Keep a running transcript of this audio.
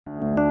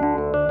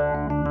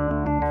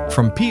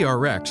From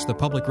PRX, the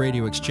Public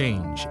Radio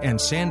Exchange, and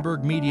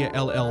Sandberg Media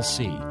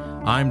LLC,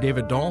 I'm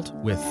David Dault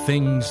with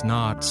Things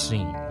Not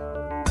Seen.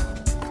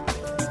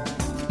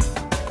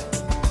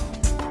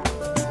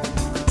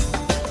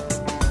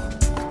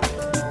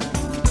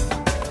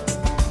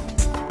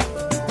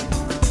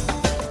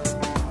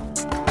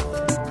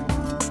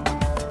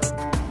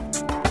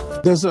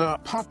 There's a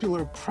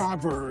popular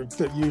proverb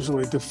that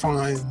usually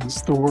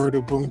defines the word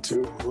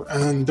Ubuntu,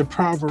 and the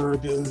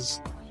proverb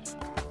is,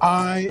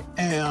 I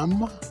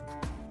am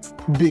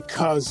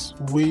because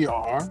we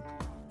are,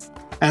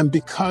 and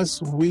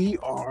because we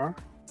are,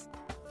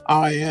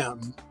 I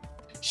am.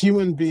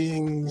 Human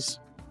beings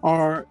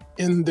are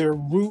in their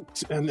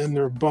root and in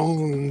their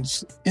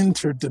bones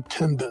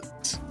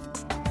interdependent.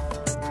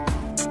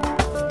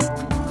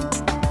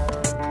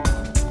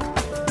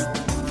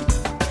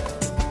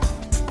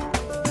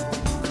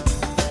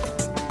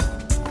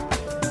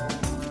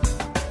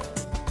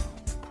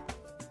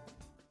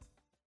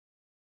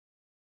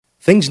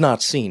 Things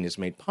Not Seen is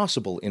made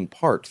possible in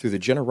part through the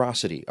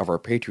generosity of our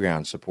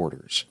Patreon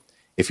supporters.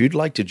 If you'd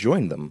like to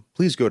join them,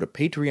 please go to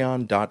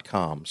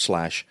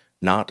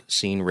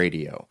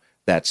patreon.com/notseenradio.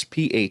 That's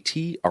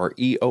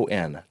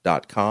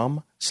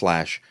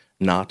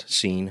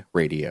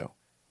patreon.com/notseenradio.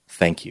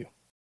 Thank you.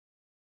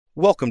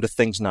 Welcome to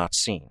Things Not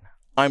Seen.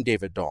 I'm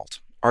David Dault.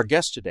 Our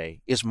guest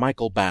today is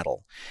Michael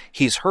Battle.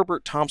 He's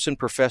Herbert Thompson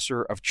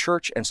Professor of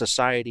Church and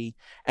Society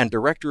and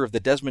Director of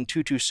the Desmond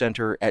Tutu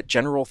Center at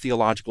General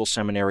Theological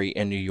Seminary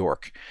in New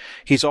York.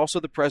 He's also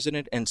the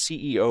President and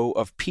CEO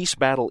of Peace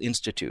Battle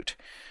Institute.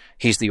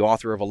 He's the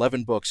author of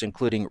 11 books,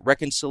 including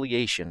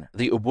Reconciliation,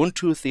 the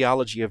Ubuntu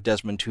Theology of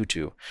Desmond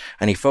Tutu,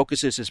 and he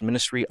focuses his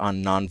ministry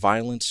on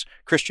nonviolence,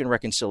 Christian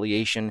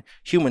reconciliation,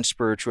 human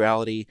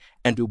spirituality,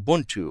 and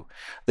Ubuntu,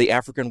 the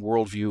African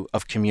worldview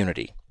of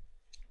community.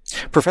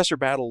 Professor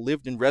Battle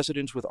lived in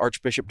residence with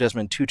Archbishop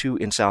Desmond Tutu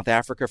in South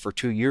Africa for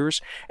 2 years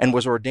and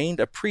was ordained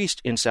a priest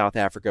in South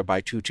Africa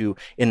by Tutu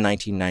in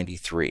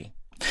 1993.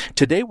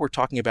 Today we're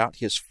talking about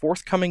his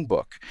forthcoming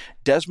book,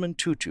 Desmond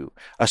Tutu,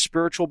 a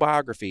spiritual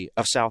biography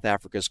of South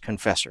Africa's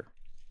confessor.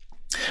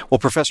 Well,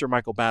 Professor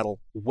Michael Battle,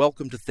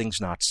 welcome to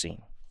Things Not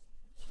Seen.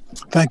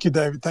 Thank you,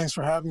 David. Thanks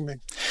for having me.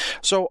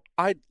 So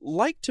I'd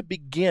like to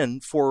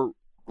begin, for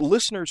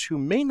listeners who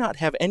may not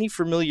have any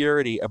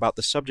familiarity about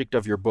the subject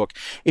of your book,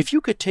 if you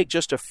could take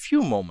just a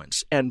few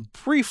moments and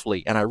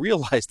briefly, and I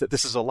realize that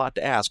this is a lot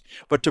to ask,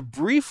 but to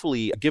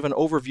briefly give an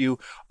overview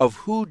of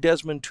who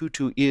Desmond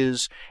Tutu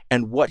is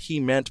and what he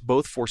meant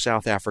both for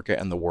South Africa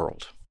and the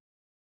world.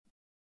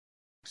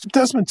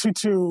 Desmond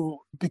Tutu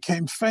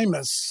became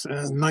famous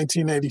in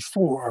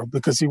 1984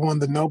 because he won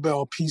the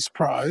Nobel Peace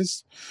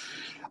Prize.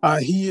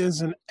 He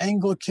is an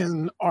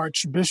Anglican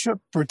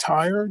archbishop,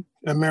 retired,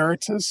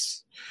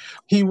 emeritus.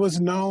 He was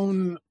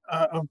known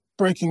of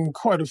breaking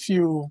quite a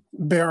few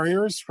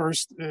barriers.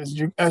 First,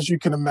 as you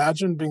can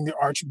imagine, being the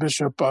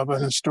archbishop of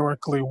an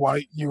historically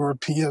white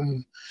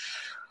European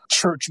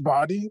church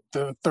body,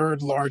 the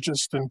third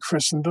largest in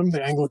Christendom,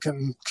 the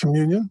Anglican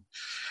Communion.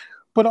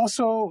 But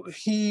also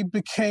he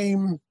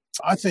became,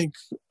 I think,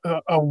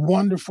 a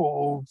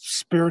wonderful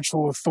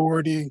spiritual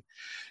authority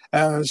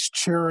as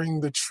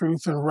chairing the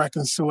Truth and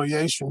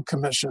Reconciliation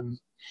Commission,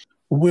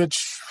 which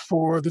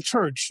for the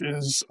church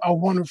is a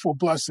wonderful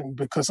blessing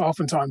because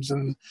oftentimes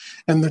in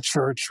the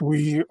church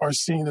we are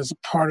seen as a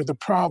part of the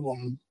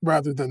problem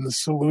rather than the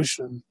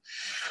solution.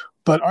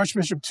 But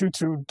Archbishop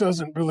Tutu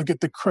doesn't really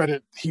get the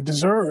credit he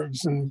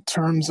deserves in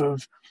terms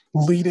of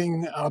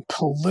leading a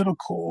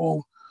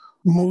political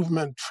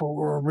movement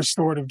for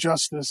restorative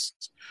justice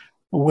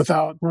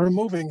without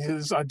removing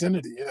his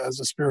identity as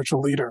a spiritual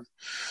leader.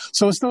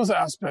 So it's those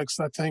aspects,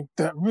 I think,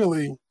 that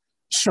really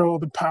show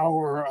the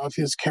power of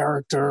his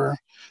character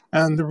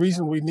and the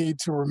reason we need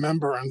to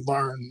remember and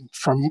learn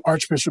from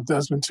Archbishop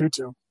Desmond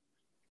Tutu.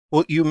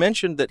 Well, you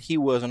mentioned that he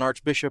was an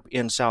archbishop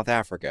in South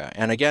Africa.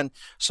 And again,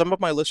 some of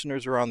my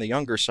listeners are on the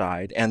younger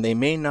side, and they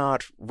may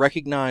not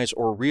recognize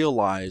or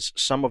realize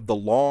some of the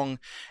long,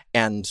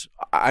 and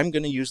I'm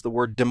going to use the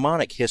word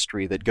demonic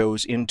history that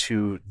goes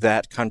into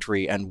that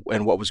country and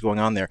what was going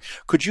on there.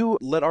 Could you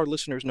let our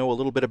listeners know a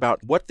little bit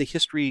about what the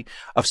history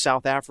of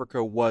South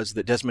Africa was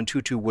that Desmond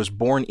Tutu was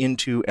born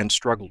into and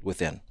struggled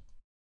within?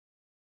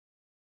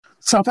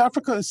 South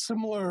Africa is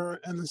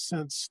similar in a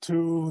sense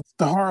to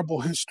the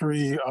horrible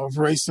history of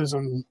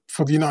racism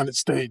for the United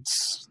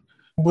States,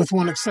 with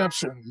one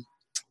exception.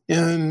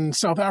 In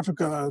South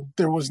Africa,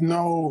 there was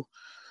no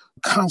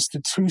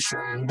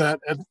constitution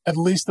that at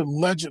least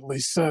allegedly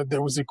said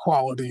there was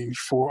equality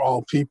for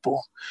all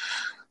people.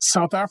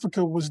 South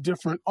Africa was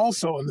different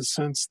also in the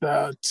sense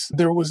that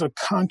there was a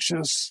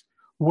conscious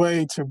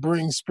way to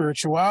bring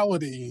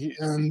spirituality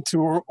into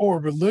or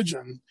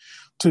religion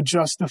to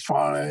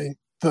justify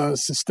the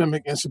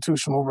systemic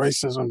institutional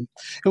racism.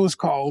 It was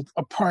called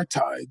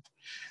apartheid.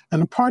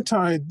 And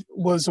apartheid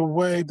was a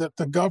way that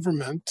the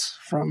government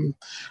from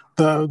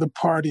the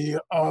party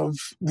of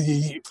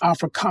the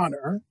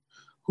Afrikaner,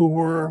 who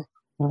were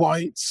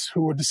whites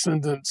who were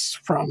descendants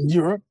from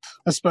Europe,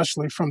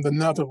 especially from the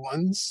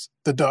Netherlands,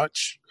 the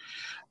Dutch.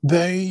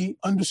 They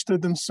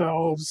understood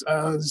themselves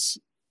as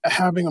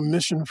having a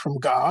mission from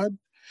God.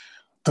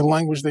 The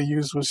language they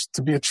used was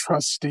to be a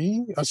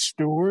trustee, a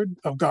steward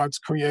of God's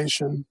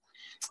creation,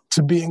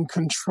 to be in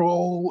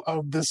control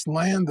of this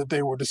land that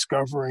they were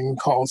discovering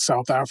called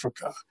South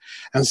Africa.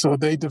 And so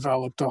they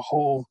developed a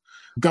whole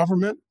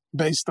government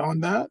based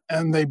on that,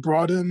 and they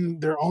brought in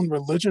their own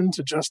religion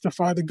to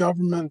justify the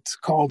government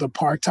called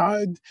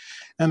apartheid.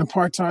 And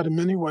apartheid in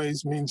many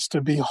ways means to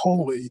be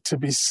holy, to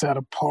be set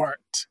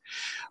apart.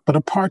 But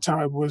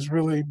apartheid was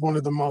really one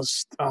of the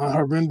most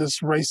horrendous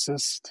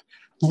racist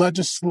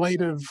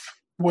legislative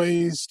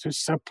ways to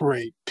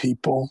separate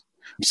people.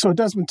 So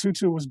Desmond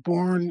Tutu was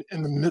born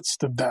in the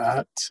midst of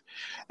that,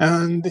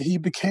 and he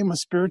became a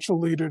spiritual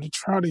leader to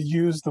try to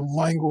use the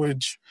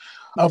language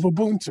of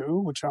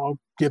Ubuntu, which I'll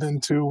get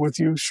into with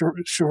you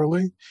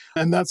surely.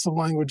 And that's the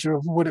language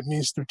of what it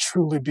means to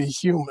truly be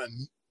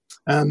human.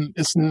 And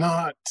it's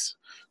not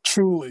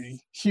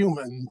truly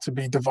human to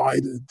be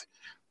divided.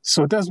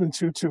 So Desmond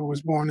Tutu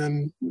was born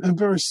in a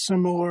very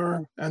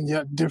similar and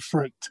yet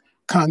different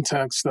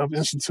context of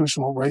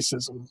institutional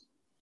racism.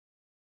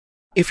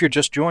 If you're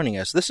just joining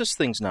us, this is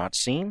Things Not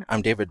Seen.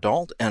 I'm David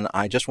Dalt, and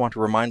I just want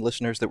to remind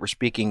listeners that we're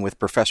speaking with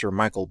Professor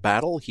Michael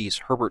Battle. He's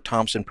Herbert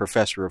Thompson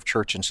Professor of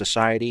Church and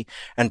Society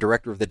and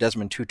Director of the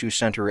Desmond Tutu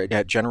Center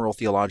at General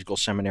Theological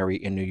Seminary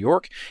in New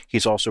York.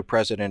 He's also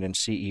President and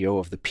CEO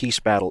of the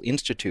Peace Battle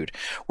Institute.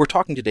 We're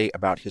talking today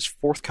about his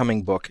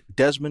forthcoming book,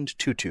 Desmond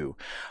Tutu,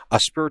 A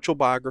Spiritual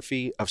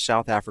Biography of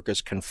South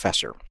Africa's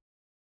Confessor.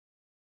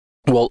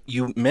 Well,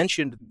 you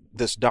mentioned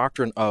this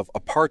doctrine of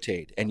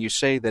apartheid, and you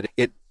say that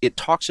it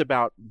talks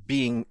about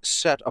being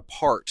set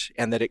apart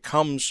and that it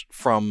comes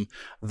from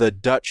the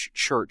Dutch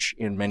church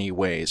in many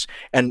ways.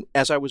 And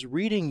as I was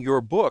reading your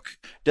book,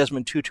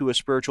 Desmond Tutu, A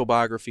Spiritual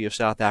Biography of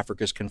South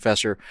Africa's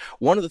Confessor,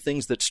 one of the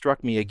things that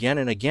struck me again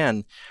and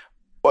again,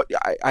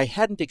 I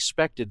hadn't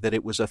expected that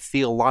it was a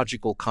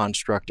theological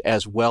construct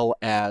as well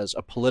as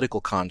a political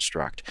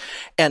construct.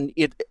 And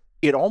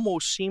it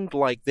almost seemed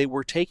like they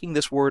were taking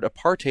this word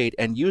apartheid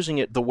and using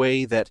it the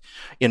way that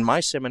in my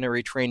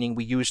seminary training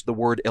we used the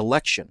word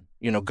election,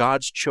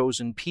 God's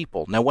chosen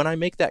people. Now, when I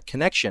make that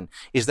connection,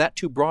 is that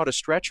too broad a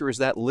stretch, or is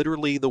that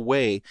literally the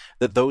way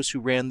that those who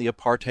ran the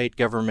apartheid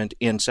government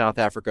in South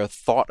Africa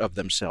thought of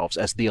themselves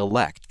as the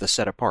elect, the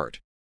set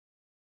apart?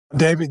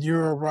 David,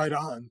 you're right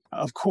on.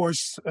 Of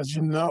course, as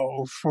you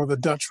know, for the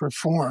Dutch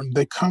Reform,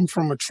 they come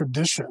from a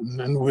tradition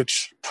in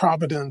which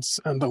providence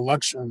and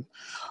election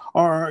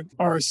are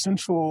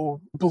essential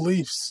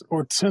beliefs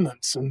or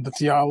tenets in the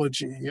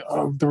theology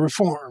of the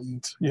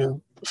Reformed.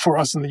 For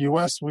us in the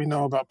U.S., we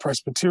know about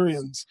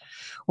Presbyterians.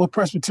 Well,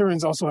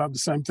 Presbyterians also have the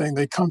same thing.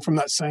 They come from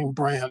that same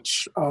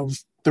branch of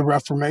the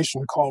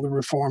Reformation called the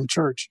Reformed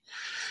Church.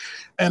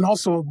 And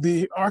also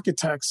the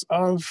architects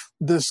of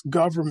this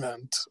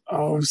government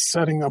of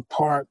setting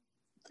apart,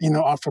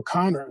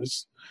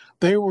 Afrikaners,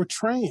 they were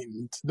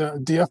trained. The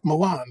D.F.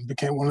 Malan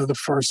became one of the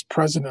first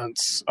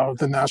presidents of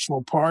the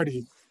National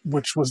Party,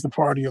 which was the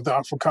party of the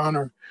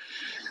Afrikaner.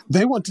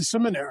 They went to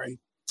seminary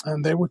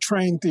and they were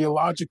trained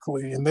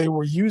theologically, and they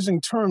were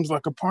using terms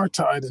like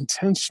apartheid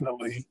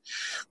intentionally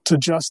to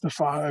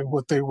justify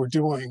what they were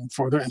doing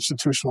for their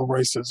institutional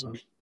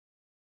racism.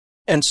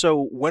 And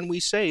so when we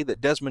say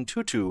that Desmond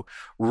Tutu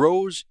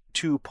rose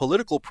to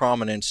political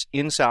prominence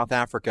in South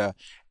Africa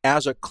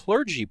as a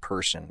clergy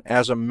person,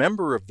 as a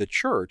member of the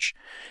church,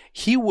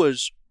 he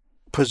was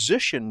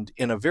positioned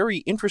in a very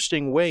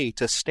interesting way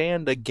to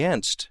stand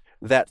against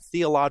that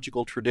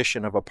theological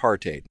tradition of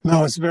apartheid.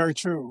 No, it's very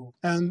true.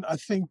 And I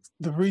think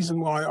the reason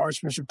why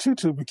Archbishop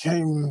Tutu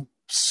became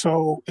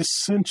so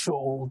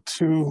essential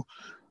to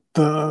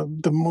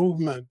the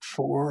movement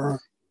for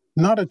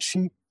not a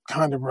cheap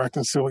kind of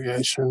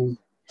reconciliation,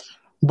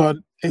 but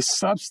a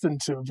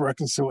substantive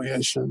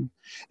reconciliation,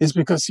 is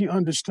because he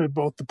understood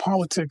both the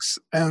politics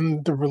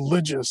and the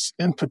religious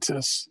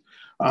impetus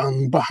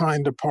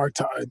behind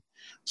apartheid.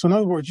 So in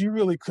other words, you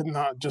really could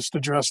not just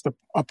address the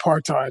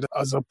apartheid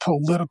as a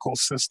political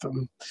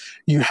system.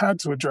 You had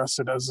to address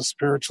it as a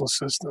spiritual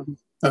system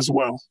as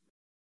well.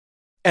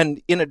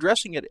 And in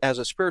addressing it as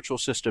a spiritual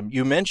system,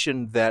 you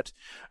mentioned that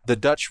the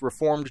Dutch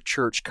Reformed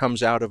Church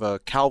comes out of a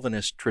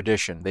Calvinist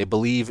tradition. They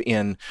believe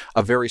in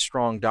a very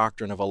strong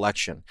doctrine of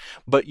election.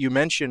 But you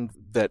mentioned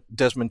that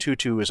Desmond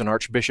Tutu is an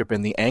archbishop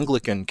in the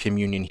Anglican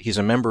communion. He's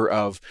a member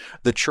of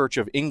the Church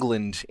of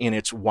England in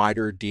its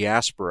wider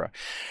diaspora.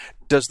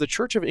 Does the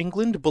Church of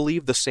England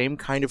believe the same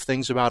kind of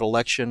things about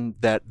election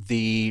that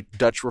the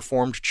Dutch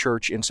Reformed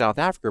Church in South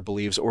Africa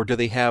believes, or do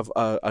they have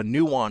a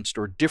nuanced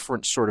or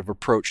different sort of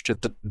approach to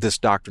this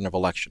doctrine of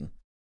election?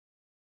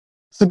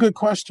 It's a good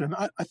question.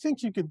 I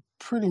think you could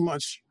pretty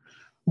much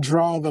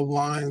draw the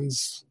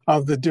lines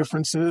of the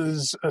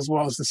differences as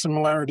well as the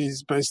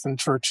similarities based in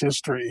church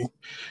history.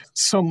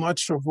 So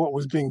much of what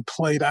was being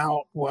played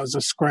out was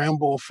a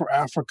scramble for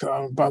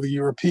Africa by the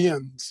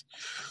Europeans.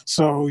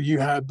 So you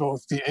had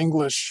both the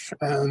English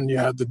and you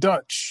had the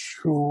Dutch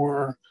who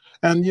were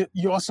And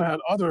you also had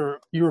other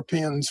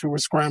Europeans who were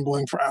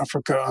scrambling for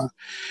Africa.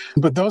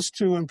 But those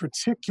two in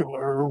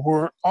particular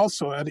were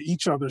also at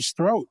each other's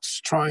throats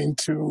trying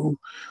to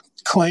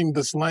claim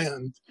this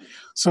land.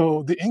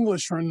 So the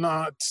English are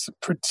not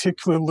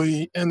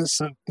particularly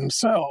innocent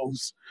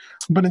themselves.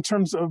 But in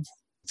terms of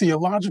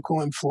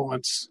theological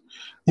influence,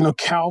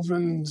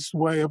 Calvin's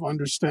way of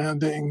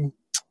understanding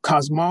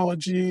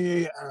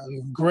cosmology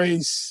and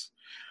grace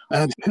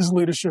and his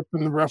leadership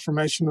in the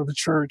Reformation of the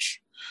Church,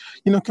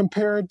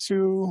 compared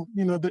to,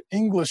 the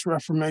English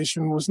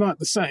Reformation was not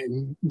the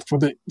same.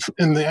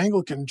 In the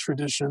Anglican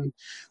tradition,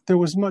 there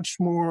was much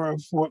more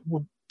of what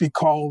would be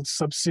called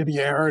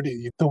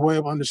subsidiarity, the way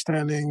of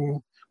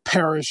understanding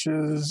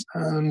parishes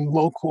and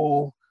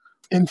local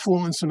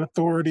influence and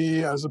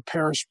authority as a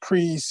parish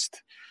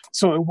priest.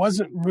 So it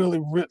wasn't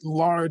really writ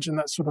large in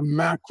that sort of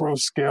macro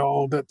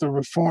scale that the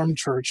Reformed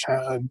Church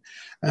had.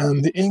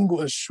 And the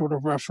English sort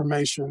of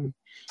Reformation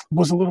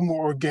was a little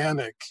more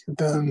organic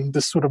than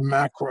this sort of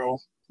macro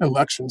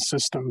election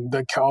system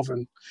that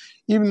Calvin,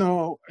 even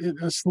though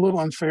it's a little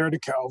unfair to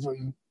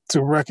Calvin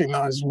to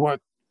recognize what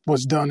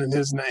was done in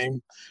his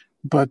name,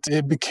 but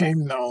it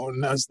became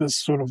known as this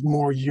sort of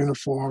more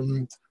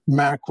uniform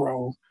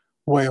macro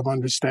way of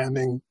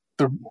understanding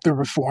the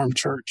Reformed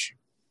Church.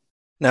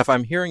 Now, if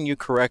I'm hearing you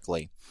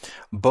correctly,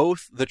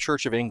 both the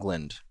Church of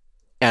England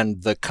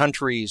and the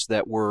countries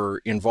that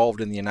were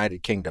involved in the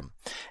United Kingdom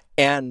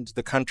and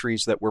the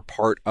countries that were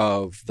part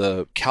of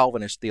the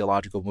Calvinist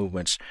theological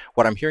movements,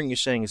 what I'm hearing you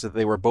saying is that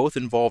they were both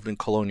involved in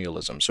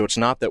colonialism. So it's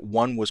not that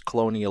one was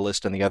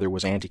colonialist and the other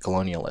was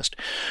anti-colonialist.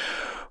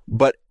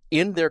 But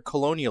in their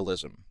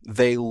colonialism,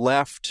 they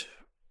left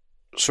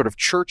sort of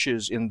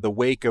churches in the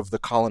wake of the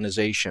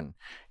colonization.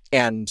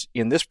 And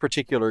in this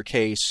particular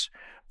case,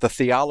 the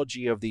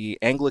theology of the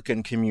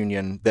Anglican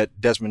communion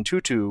that Desmond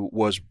Tutu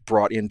was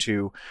brought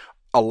into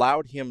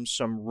allowed him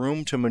some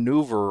room to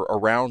maneuver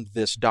around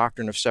this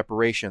doctrine of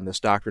separation, this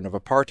doctrine of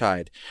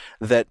apartheid,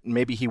 that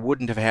maybe he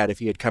wouldn't have had if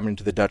he had come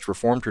into the Dutch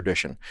Reformed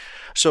tradition.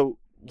 So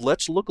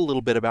let's look a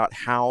little bit about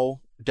how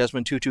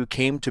Desmond Tutu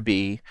came to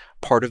be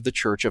part of the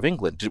Church of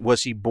England.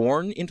 Was he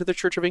born into the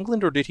Church of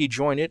England, or did he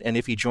join it? And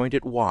if he joined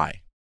it,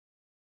 why?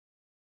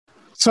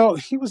 So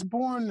he was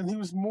born and he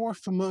was more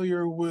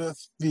familiar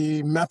with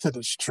the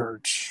Methodist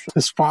Church.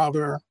 His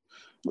father,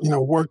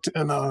 worked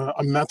in a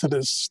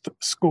Methodist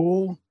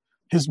school.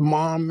 His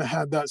mom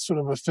had that sort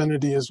of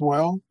affinity as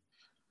well.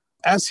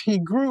 As he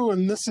grew,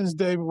 and this is,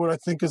 David, what I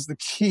think is the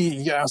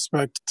key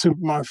aspect to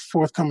my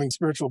forthcoming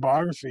spiritual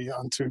biography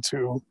on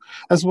Tutu,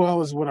 as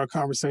well as what our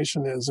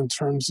conversation is in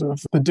terms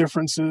of the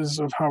differences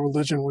of how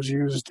religion was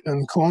used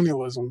in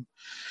colonialism.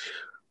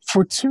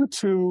 For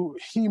Tutu,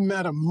 he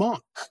met a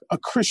monk, a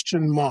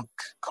Christian monk,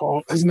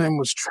 his name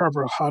was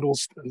Trevor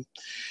Huddleston.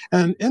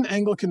 And in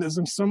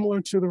Anglicanism, similar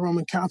to the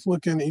Roman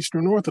Catholic and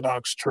Eastern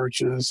Orthodox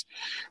churches,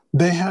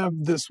 they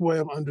have this way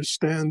of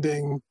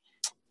understanding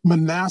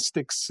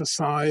monastic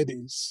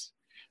societies.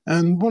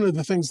 And one of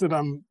the things that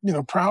I'm,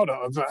 proud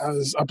of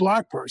as a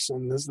Black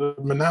person is the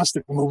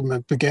monastic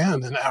movement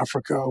began in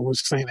Africa with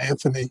St.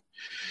 Anthony.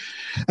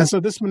 And so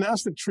this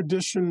monastic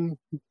tradition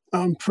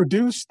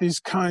produced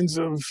these kinds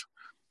of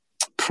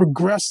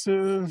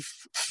progressive,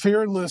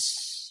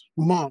 fearless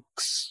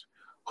monks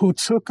who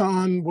took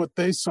on what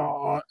they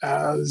saw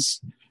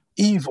as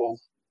evil,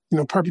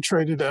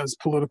 perpetrated as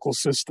political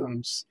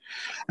systems.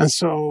 And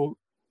so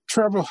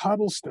Trevor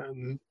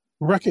Huddleston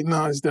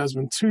recognized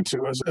Desmond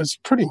Tutu as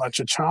pretty much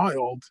a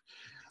child.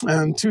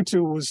 And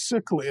Tutu was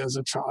sickly as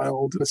a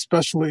child,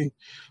 especially,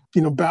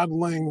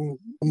 battling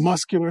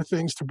muscular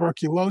things,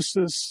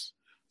 tuberculosis,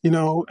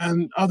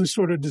 and other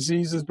sort of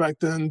diseases back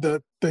then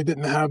that they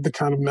didn't have the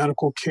kind of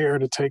medical care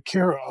to take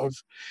care of.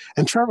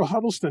 And Trevor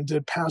Huddleston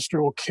did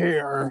pastoral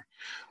care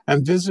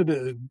and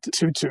visited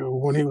Tutu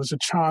when he was a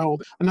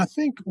child. And I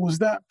think it was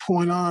that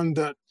point on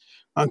that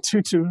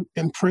Tutu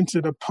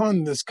imprinted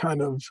upon this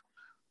kind of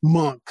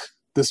monk,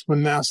 this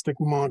monastic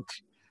monk.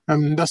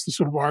 And that's the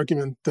sort of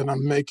argument that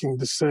I'm making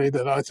to say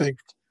that I think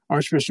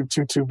Archbishop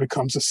Tutu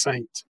becomes a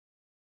saint.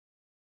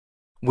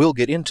 We'll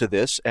get into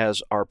this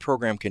as our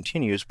program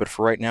continues, but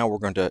for right now, we're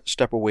going to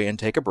step away and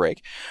take a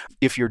break.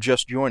 If you're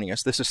just joining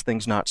us, this is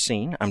Things Not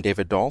Seen. I'm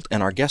David Dalt,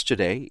 and our guest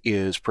today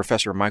is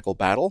Professor Michael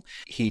Battle.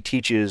 He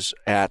teaches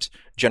at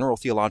General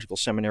Theological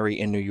Seminary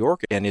in New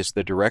York and is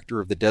the director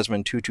of the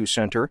Desmond Tutu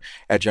Center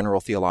at General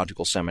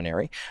Theological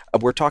Seminary.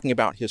 We're talking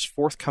about his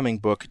forthcoming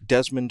book,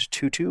 Desmond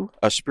Tutu,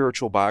 A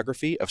Spiritual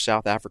Biography of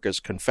South Africa's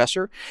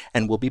Confessor,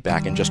 and we'll be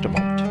back in just a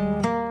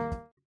moment.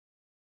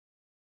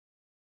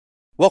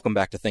 Welcome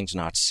back to Things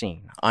Not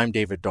Seen. I'm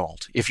David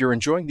Dalt. If you're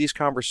enjoying these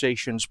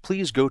conversations,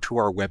 please go to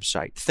our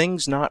website,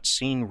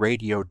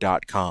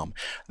 thingsnotseenradio.com.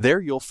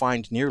 There you'll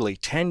find nearly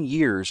 10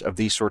 years of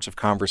these sorts of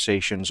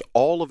conversations,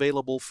 all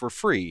available for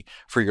free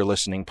for your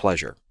listening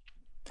pleasure.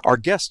 Our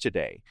guest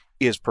today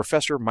is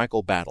Professor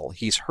Michael Battle.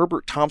 He's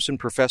Herbert Thompson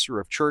Professor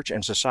of Church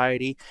and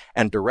Society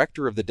and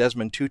Director of the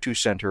Desmond Tutu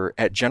Center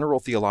at General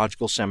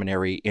Theological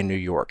Seminary in New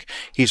York.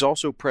 He's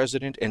also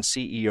President and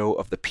CEO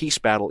of the Peace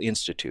Battle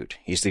Institute.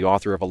 He's the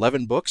author of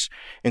 11 books,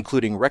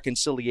 including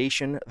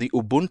Reconciliation, The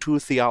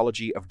Ubuntu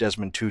Theology of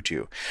Desmond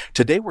Tutu.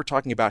 Today we're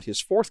talking about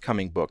his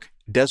forthcoming book,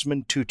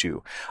 Desmond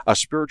Tutu, A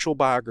Spiritual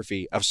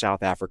Biography of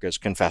South Africa's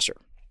Confessor.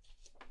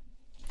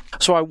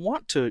 So I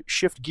want to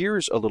shift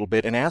gears a little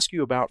bit and ask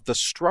you about the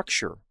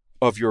structure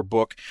of your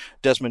book,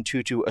 Desmond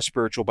Tutu, A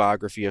Spiritual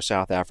Biography of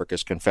South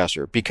Africa's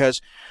Confessor, because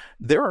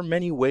there are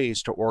many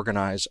ways to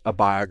organize a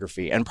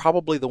biography, and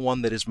probably the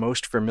one that is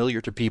most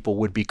familiar to people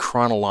would be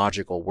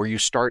chronological, where you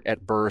start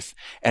at birth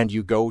and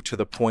you go to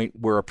the point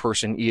where a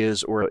person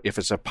is, or if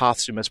it's a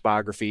posthumous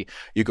biography,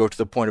 you go to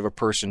the point of a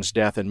person's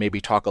death and maybe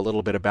talk a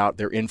little bit about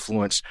their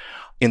influence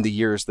in the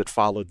years that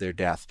followed their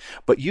death.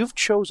 But you've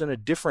chosen a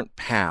different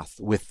path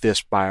with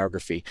this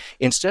biography.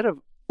 Instead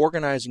of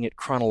organizing it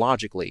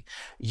chronologically,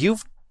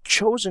 you've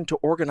chosen to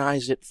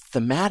organize it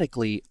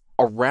thematically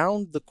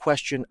around the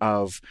question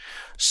of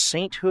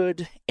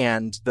sainthood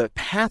and the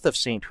path of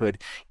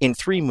sainthood in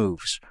three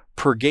moves: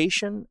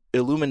 purgation,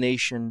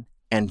 illumination,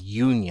 and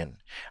union.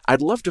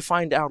 I'd love to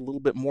find out a little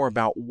bit more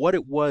about what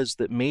it was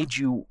that made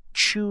you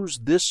choose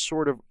this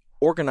sort of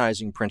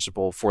organizing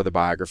principle for the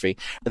biography.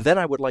 Then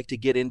I would like to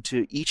get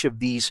into each of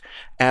these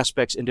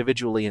aspects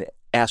individually and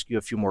ask you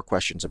a few more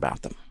questions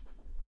about them.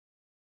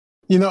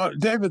 You know,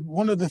 David,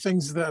 one of the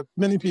things that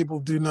many people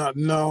do not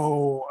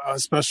know,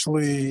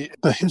 especially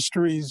the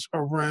histories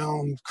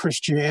around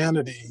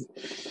Christianity,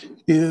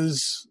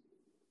 is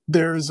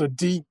there's a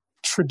deep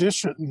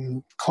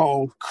tradition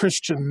called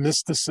Christian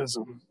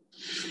mysticism.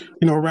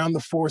 You know, around the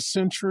 4th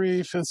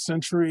century, 5th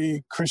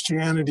century,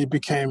 Christianity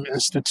became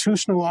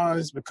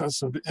institutionalized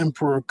because of the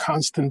Emperor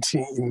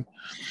Constantine.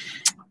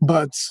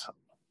 But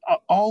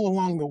all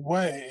along the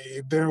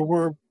way, there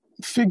were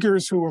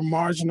figures who were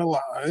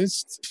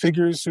marginalized,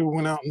 figures who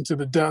went out into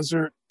the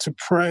desert to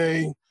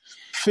pray,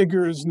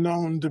 figures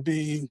known to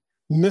be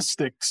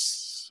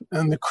mystics,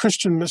 and the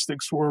Christian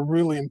mystics were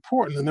really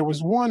important. And there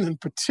was one in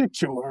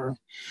particular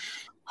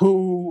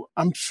who,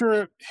 I'm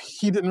sure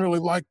he didn't really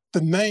like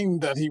the name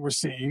that he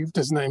received.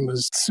 His name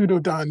was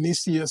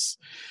Pseudo-Dionysius,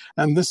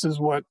 and this is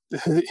what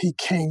he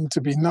came to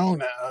be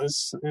known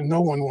as. And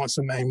no one wants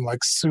a name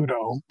like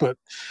Pseudo, but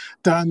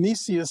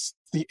Dionysius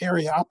the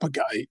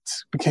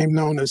Areopagite became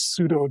known as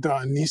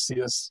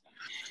Pseudo-Dionysius.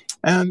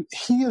 And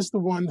he is the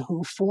one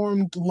who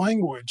formed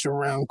language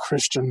around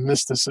Christian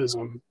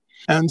mysticism.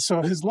 And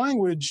so his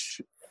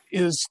language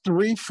is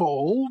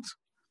threefold.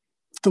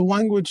 The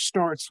language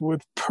starts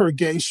with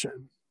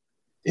purgation.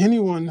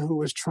 Anyone who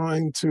is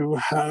trying to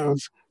have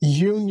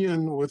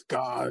union with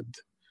God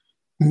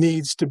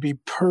needs to be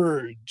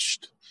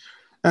purged.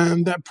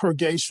 And that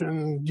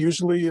purgation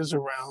usually is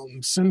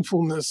around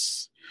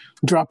sinfulness,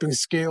 dropping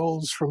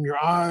scales from your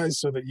eyes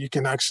so that you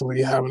can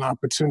actually have an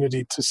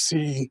opportunity to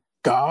see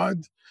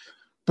God.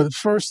 But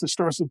first, it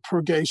starts with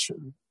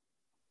purgation.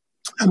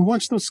 And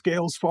once those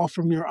scales fall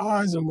from your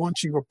eyes and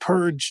once you are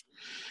purged,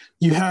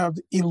 you have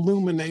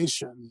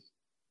illumination,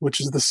 which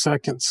is the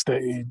second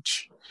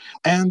stage.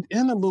 And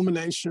in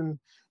illumination,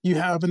 you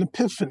have an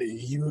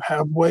epiphany. You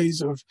have ways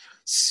of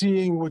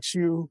seeing what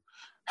you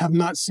have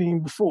not seen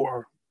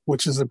before,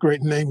 which is a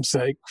great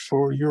namesake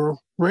for your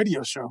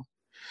radio show.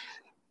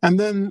 And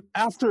then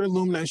after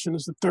illumination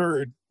is the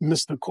third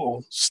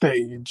mystical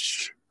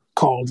stage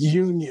called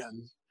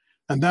union.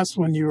 And that's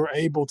when you are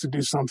able to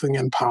do something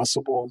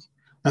impossible.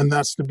 And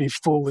that's to be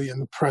fully in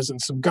the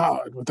presence of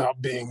God without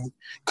being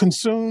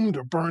consumed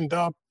or burned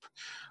up,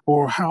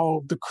 or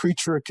how the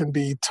creature can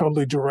be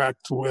totally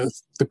direct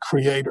with the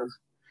creator.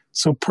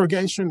 So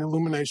purgation,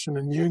 illumination,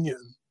 and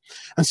union.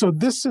 And so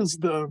this is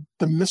the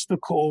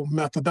mystical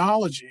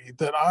methodology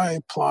that I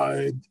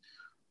applied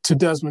to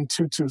Desmond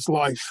Tutu's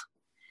life.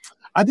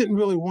 I didn't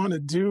really want to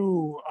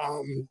do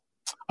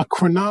a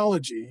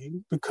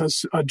chronology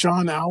because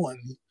John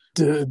Allen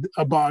did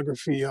a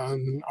biography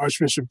on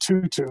Archbishop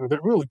Tutu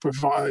that really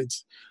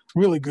provides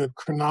really good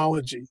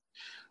chronology.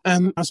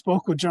 And I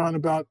spoke with John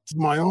about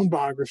my own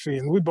biography,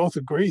 and we both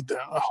agreed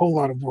that a whole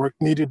lot of work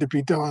needed to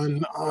be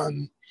done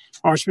on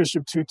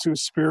Archbishop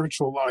Tutu's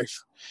spiritual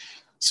life.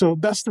 So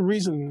that's the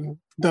reason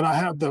that I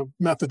have the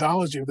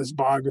methodology of this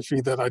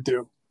biography that I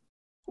do.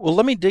 Well,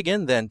 let me dig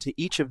in then to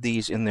each of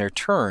these in their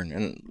turn,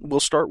 and we'll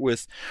start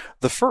with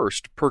the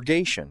first,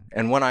 purgation.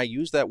 And when I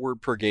use that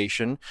word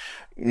purgation,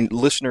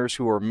 listeners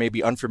who are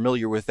maybe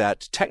unfamiliar with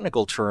that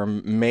technical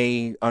term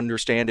may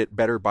understand it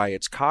better by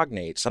its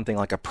cognate, something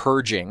like a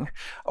purging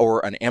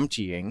or an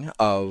emptying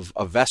of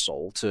a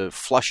vessel to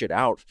flush it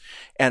out.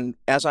 And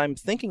as I'm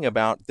thinking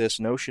about this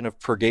notion of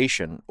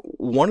purgation,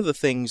 one of the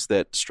things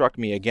that struck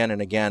me again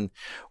and again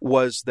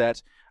was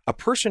that a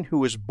person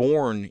who is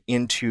born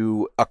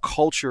into a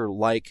culture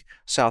like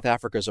South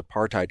Africa's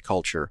apartheid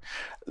culture,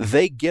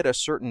 they get a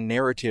certain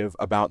narrative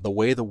about the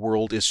way the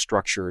world is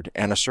structured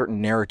and a certain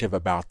narrative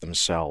about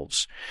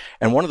themselves.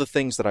 And one of the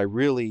things that I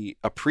really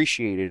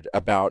appreciated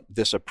about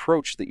this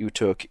approach that you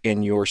took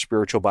in your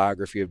spiritual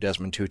biography of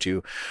Desmond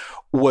Tutu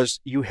was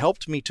you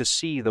helped me to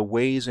see the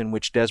ways in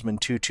which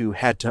Desmond Tutu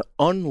had to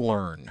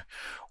unlearn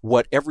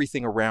what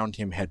everything around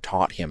him had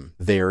taught him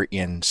there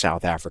in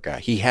South Africa.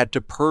 He had to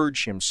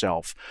purge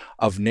himself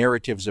of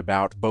narratives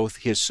about both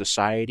his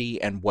society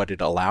and what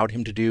it allowed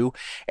him to do,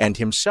 and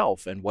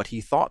himself and what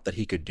he thought that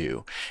he could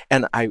do.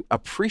 And I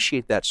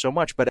appreciate that so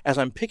much. But as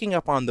I'm picking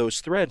up on those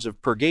threads of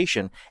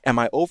purgation, am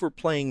I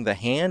overplaying the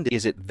hand?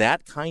 Is it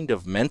that kind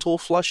of mental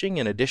flushing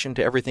in addition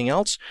to everything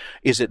else?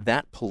 Is it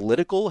that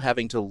political,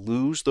 having to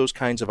lose those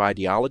kinds of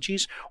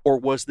ideologies? Or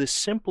was this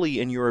simply,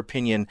 in your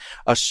opinion,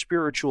 a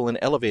spiritual and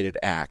elevated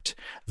act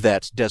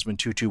that Desmond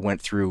Tutu went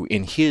through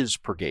in his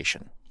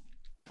purgation?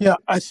 Yeah,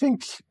 I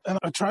think, and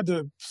I tried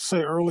to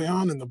say early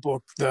on in the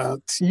book,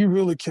 that you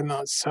really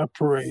cannot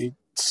separate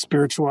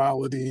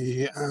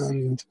spirituality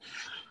and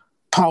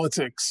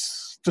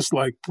politics, just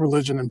like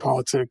religion and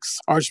politics.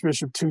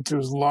 Archbishop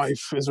Tutu's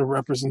life is a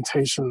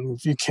representation.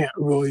 You can't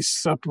really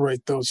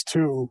separate those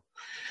two.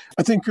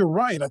 I think you're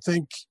right. I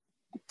think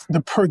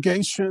the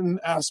purgation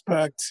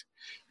aspect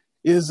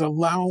is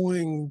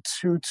allowing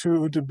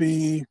Tutu to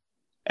be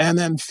an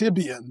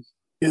amphibian.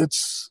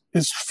 It's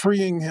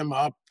freeing him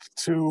up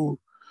to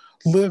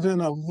live in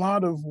a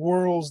lot of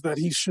worlds that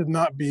he should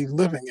not be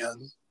living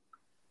in.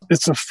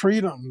 It's a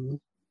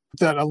freedom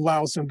that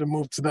allows him to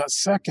move to that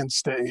second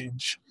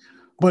stage,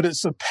 but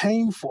it's a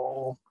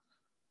painful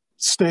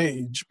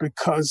stage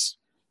because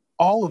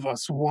all of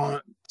us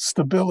want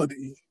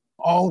stability.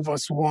 All of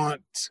us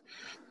want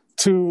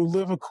to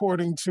live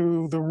according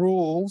to the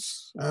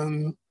rules,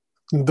 and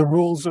the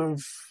rules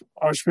of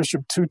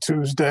Archbishop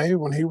Tutu's day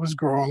when he was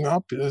growing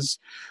up is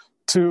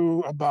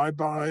to abide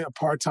by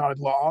apartheid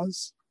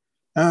laws.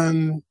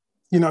 And,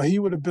 he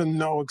would have been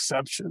no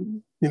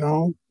exception.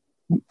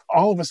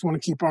 All of us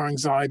want to keep our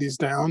anxieties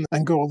down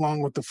and go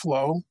along with the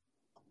flow.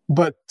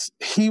 But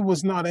he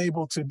was not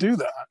able to do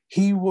that.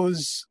 He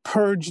was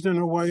purged in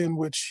a way in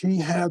which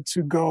he had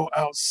to go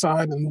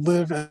outside and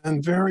live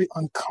in very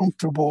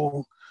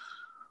uncomfortable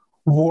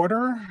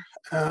water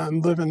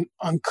and live in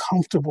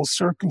uncomfortable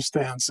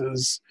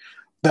circumstances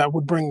that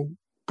would bring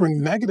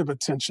negative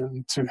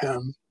attention to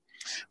him.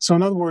 So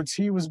in other words,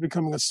 he was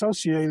becoming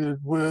associated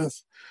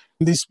with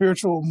these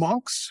spiritual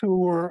monks who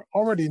were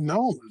already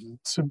known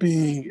to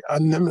be a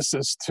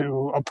nemesis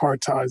to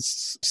apartheid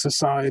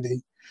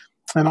society.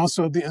 And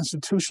also the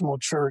institutional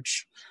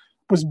church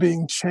was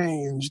being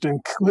changed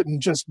and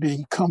couldn't just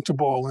be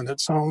comfortable in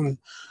its own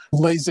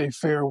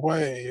laissez-faire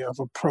way of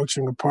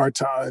approaching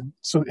apartheid.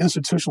 So the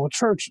institutional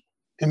church,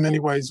 in many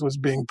ways, was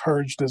being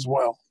purged as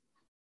well.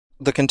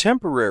 The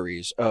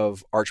contemporaries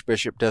of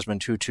Archbishop Desmond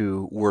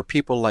Tutu were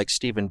people like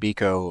Stephen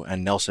Biko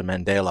and Nelson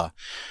Mandela,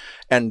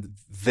 and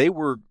they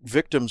were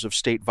victims of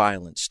state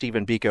violence.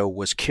 Stephen Biko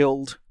was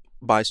killed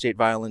by state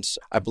violence.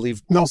 I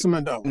believe Nelson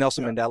Mandela.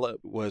 Mandela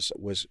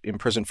was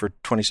imprisoned for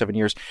 27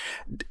 years.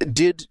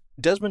 Did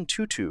Desmond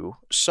Tutu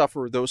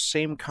suffer those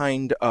same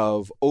kind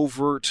of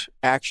overt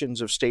actions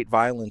of state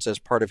violence as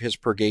part of his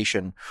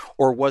purgation,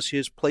 or was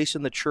his place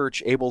in the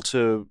church able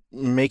to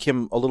make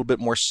him a little bit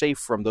more safe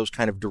from those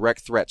kind of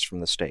direct threats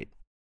from the state?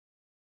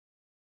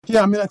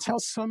 Yeah, I tell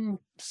some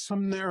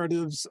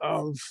narratives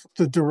of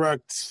the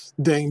direct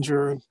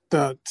danger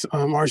that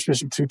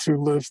Archbishop Tutu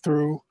lived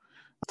through.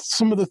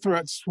 Some of the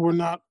threats were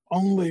not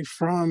only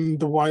from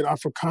the white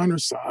Afrikaner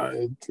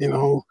side.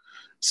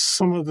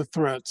 Some of the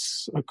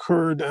threats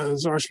occurred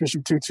as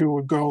Archbishop Tutu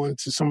would go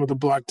into some of the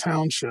black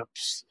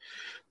townships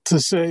to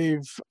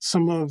save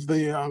some of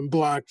the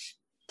black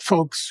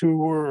folks who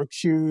were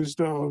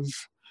accused of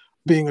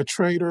being a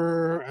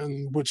traitor,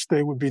 and which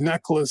they would be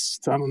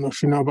necklaced. I don't know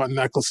if you know about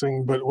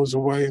necklacing, but it was a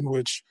way in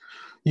which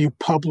you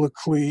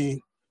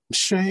publicly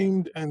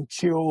shamed and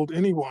killed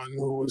anyone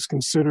who was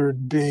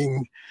considered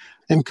being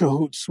in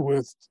cahoots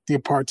with the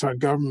apartheid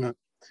government.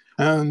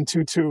 And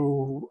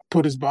Tutu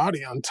put his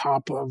body on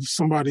top of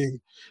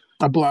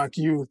a black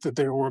youth that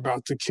they were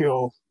about to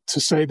kill, to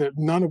say that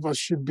none of us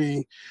should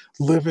be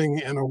living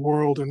in a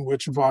world in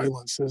which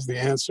violence is the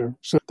answer.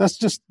 So that's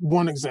just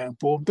one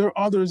example. There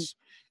are others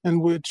in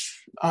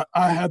which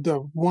I had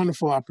the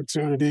wonderful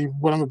opportunity.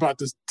 What I'm about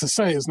to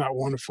say is not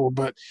wonderful,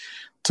 but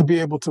to be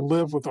able to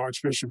live with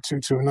Archbishop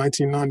Tutu in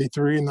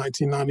 1993 and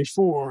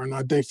 1994. And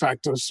I de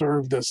facto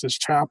served as his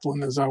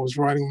chaplain as I was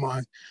writing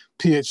my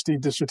PhD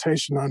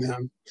dissertation on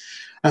him.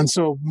 And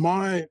so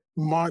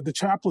the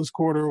chaplain's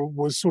quarter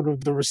was sort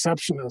of the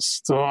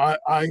receptionist. So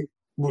I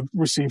would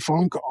receive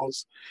phone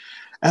calls.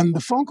 And the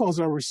phone calls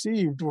I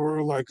received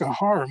were like a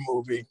horror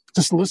movie.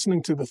 Just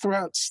listening to the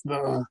threats,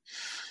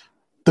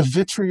 the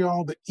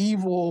vitriol, the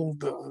evil,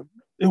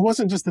 it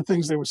wasn't just the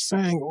things they were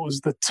saying, it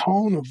was the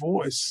tone of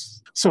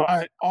voice. So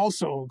I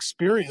also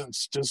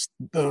experienced just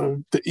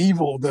the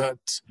evil that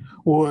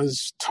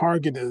was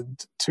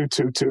targeted to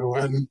Tutu.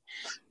 And,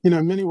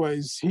 in many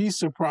ways, he's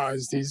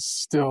surprised he's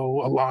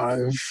still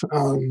alive.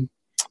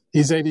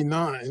 He's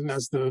 89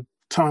 as the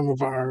time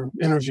of our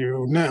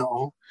interview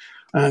now.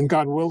 And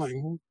God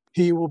willing,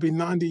 he will be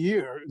 90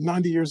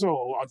 years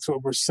old,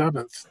 October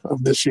 7th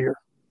of this year.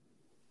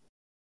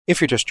 If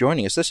you're just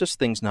joining us, this is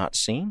Things Not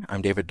Seen.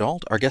 I'm David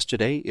Dalt. Our guest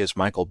today is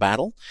Michael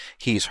Battle.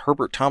 He's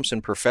Herbert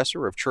Thompson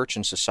Professor of Church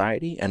and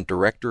Society and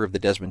Director of the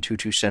Desmond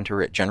Tutu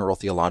Center at General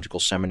Theological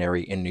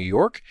Seminary in New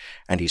York,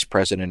 and he's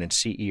President and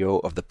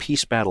CEO of the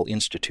Peace Battle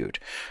Institute.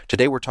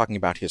 Today we're talking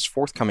about his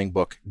forthcoming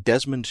book,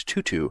 Desmond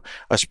Tutu,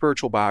 A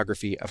Spiritual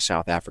Biography of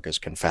South Africa's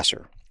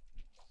Confessor.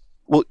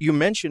 Well, you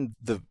mentioned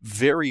the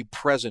very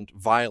present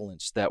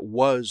violence that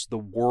was the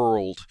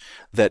world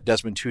that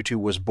Desmond Tutu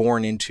was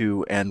born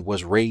into and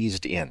was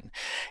raised in.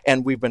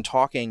 And we've been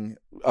talking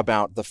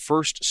about the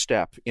first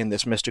step in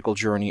this mystical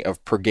journey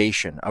of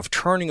purgation, of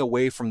turning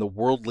away from the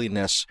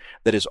worldliness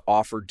that is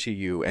offered to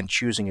you and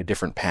choosing a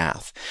different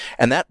path.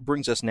 And that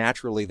brings us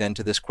naturally then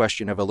to this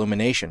question of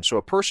illumination. So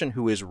a person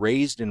who is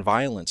raised in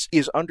violence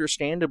is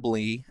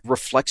understandably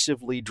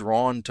reflexively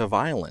drawn to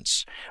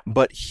violence.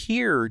 But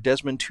here,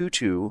 Desmond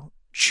Tutu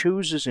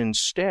chooses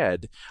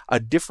instead a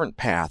different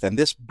path. And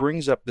this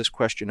brings up this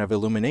question of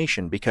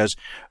illumination, because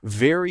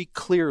very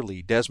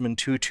clearly Desmond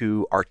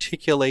Tutu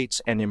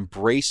articulates and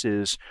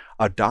embraces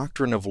a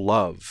doctrine of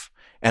love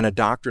and a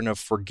doctrine of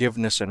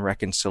forgiveness and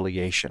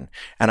reconciliation.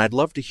 And I'd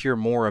love to hear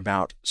more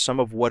about some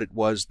of what it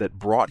was that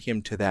brought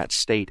him to that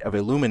state of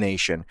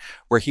illumination,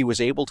 where he was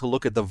able to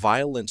look at the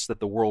violence that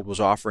the world was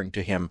offering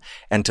to him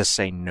and to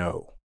say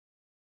no.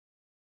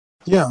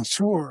 Yeah,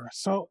 sure.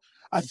 So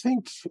I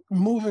think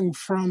moving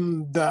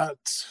from that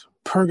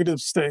purgative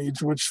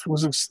stage, which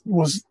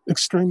was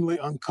extremely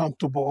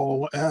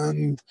uncomfortable,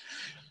 and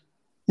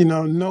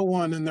no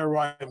one in their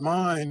right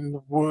mind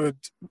would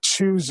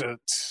choose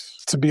it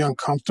to be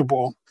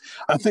uncomfortable.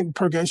 I think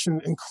purgation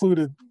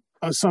included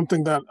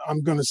something that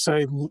I'm going to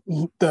say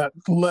that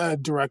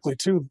led directly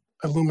to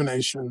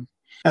illumination,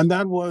 and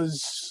that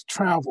was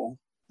travel.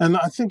 And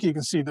I think you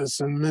can see this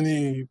in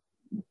many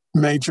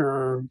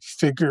major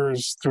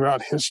figures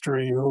throughout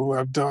history who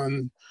have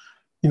done,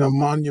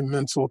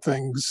 monumental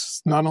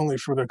things, not only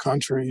for their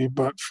country,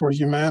 but for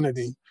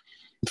humanity.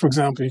 For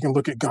example, you can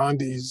look at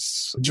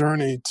Gandhi's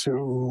journey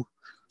to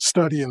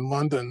study in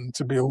London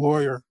to be a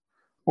lawyer,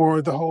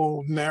 or the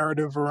whole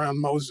narrative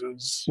around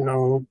Moses,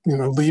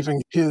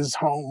 leaving his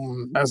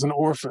home as an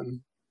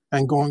orphan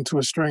and going to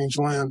a strange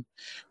land.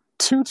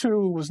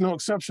 Tutu was no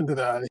exception to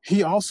that.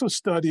 He also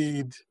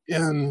studied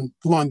in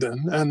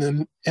London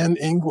and in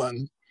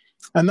England.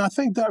 And I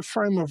think that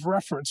frame of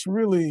reference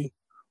really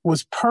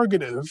was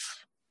purgative,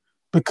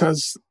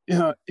 because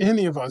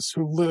any of us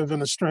who live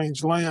in a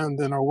strange land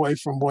and are away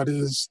from what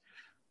is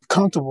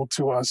comfortable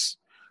to us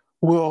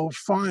will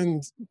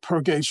find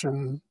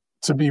purgation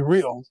to be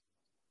real.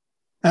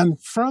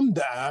 And from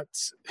that,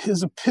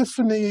 his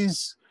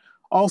epiphanies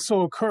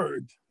also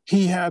occurred.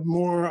 He had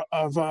more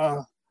of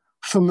a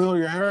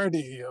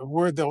familiarity of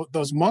where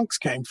those monks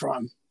came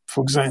from,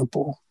 for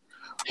example.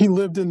 He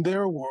lived in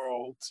their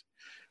world.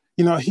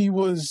 He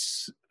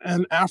was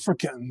an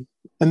African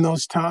in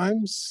those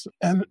times,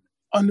 and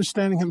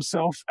understanding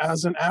himself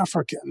as an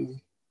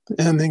African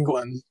in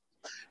England.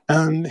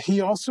 And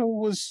he also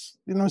was,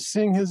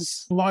 seeing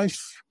his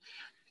life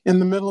in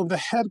the middle of the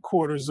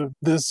headquarters of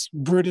this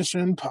British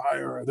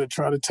Empire that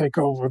tried to take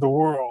over the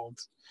world.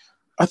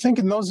 I think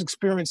in those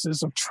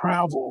experiences of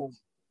travel,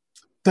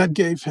 that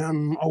gave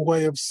him a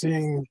way of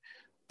seeing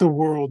the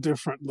world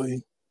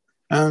differently.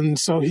 And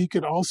so he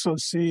could also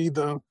see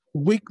the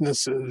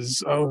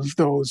weaknesses of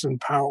those in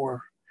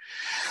power.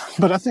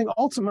 But I think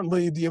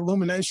ultimately the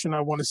illumination,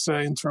 I want to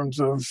say, in terms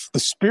of the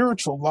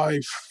spiritual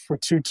life for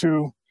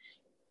Tutu,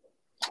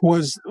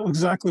 was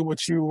exactly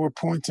what you were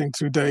pointing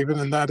to, David,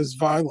 and that is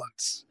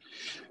violence.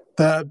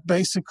 That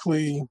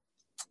basically,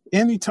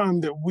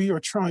 anytime that we are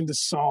trying to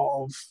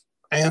solve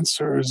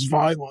answers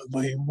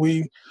violently,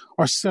 we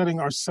are setting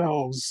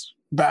ourselves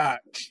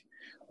back.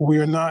 We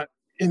are not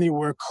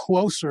anywhere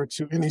closer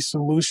to any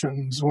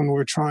solutions when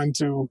we're trying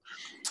to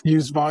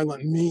use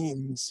violent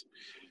means.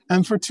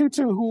 And for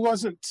Tutu,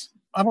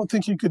 I don't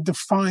think you could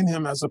define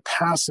him as a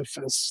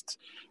pacifist.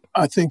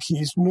 I think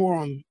he's more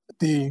on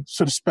the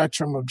sort of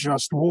spectrum of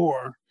just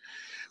war.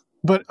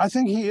 But I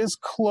think he is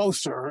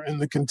closer in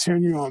the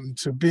continuum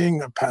to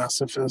being a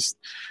pacifist.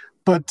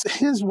 But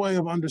his way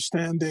of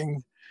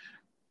understanding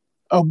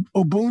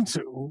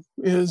Ubuntu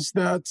is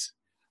that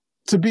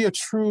to be a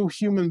true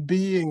human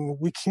being,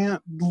 we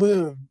can't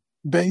live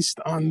based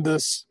on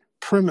this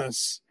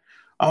premise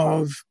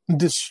of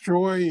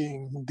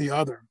destroying the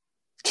other,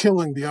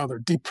 killing the other,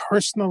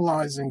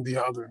 depersonalizing the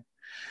other,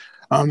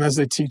 as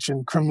they teach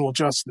in criminal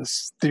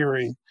justice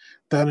theory,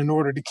 that in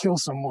order to kill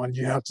someone,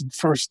 you have to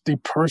first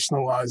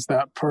depersonalize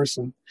that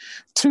person.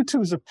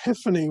 Tutu's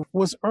epiphany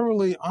was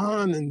early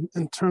on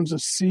in terms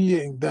of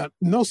seeing that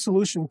no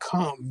solution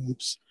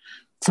comes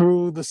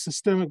through the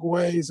systemic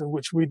ways in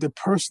which we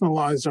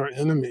depersonalize our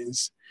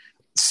enemies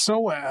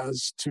so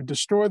as to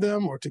destroy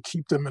them or to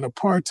keep them in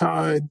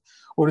apartheid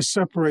or to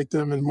separate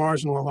them in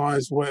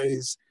marginalized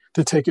ways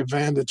to take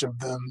advantage of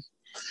them.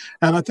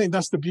 And I think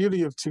that's the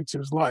beauty of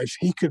Tutu's life.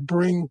 He could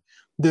bring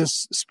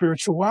this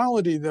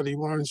spirituality that he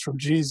learns from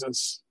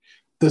Jesus,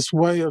 this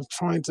way of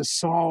trying to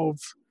solve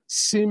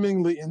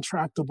seemingly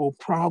intractable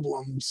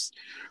problems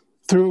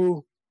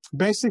through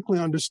basically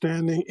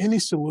understanding any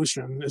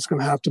solution is going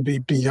to have to be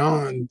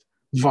beyond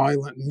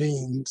violent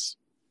means.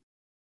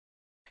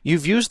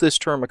 You've used this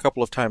term a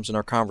couple of times in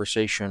our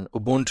conversation,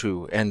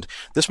 Ubuntu, and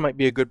this might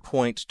be a good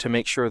point to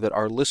make sure that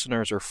our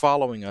listeners are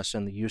following us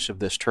in the use of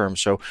this term.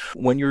 So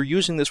when you're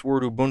using this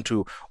word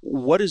Ubuntu,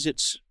 what is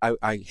its,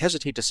 I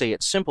hesitate to say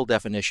its simple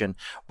definition,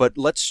 but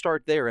let's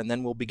start there and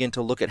then we'll begin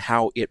to look at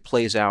how it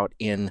plays out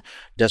in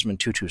Desmond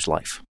Tutu's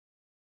life.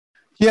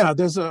 Yeah,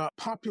 there's a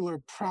popular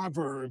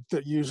proverb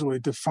that usually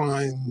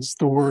defines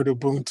the word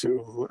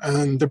Ubuntu,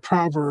 and the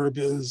proverb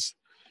is,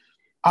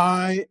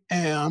 I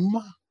am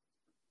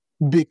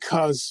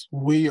because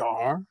we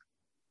are,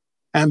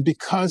 and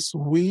because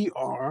we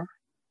are,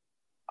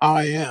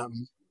 I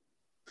am.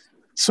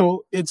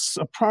 So it's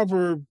a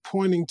proverb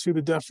pointing to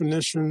the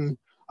definition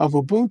of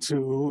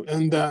Ubuntu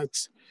in that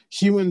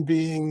human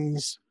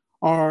beings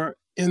are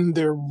in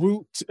their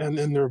root and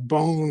in their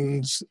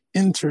bones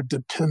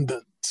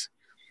interdependent.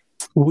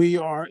 We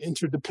are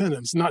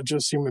interdependent, not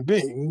just human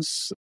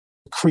beings.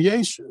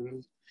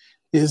 Creation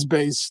is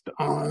based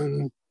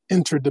on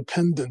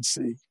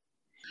interdependency.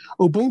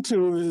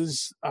 Ubuntu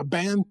is a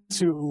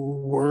Bantu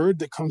word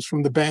that comes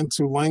from the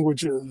Bantu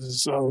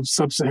languages of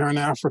sub-Saharan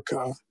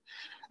Africa.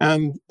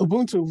 And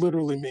Ubuntu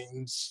literally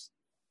means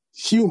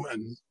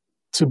human,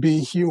 to be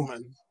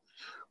human.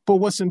 But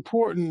what's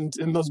important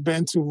in those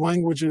Bantu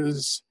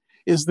languages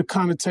is the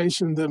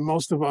connotation that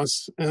most of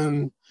us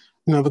in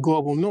the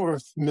global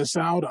north miss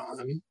out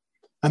on.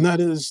 And that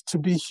is, to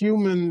be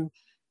human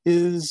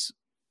is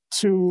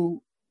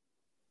to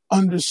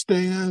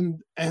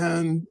understand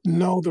and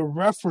know the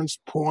reference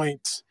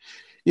point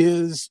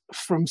is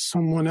from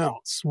someone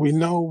else. We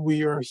know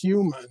we are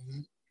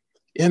human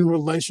in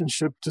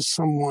relationship to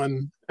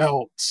someone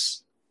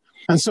else.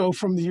 And so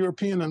from the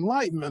European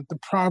Enlightenment, the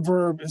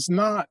proverb is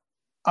not,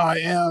 I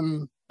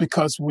am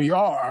because we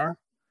are,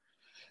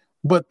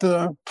 but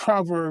the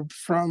proverb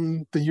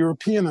from the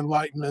European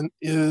Enlightenment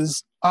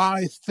is,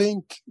 I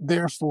think,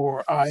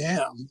 therefore I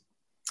am.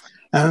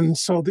 And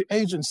so the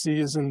agency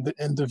is in the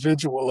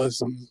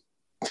individualism.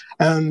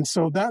 And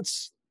so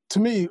that's, to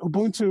me,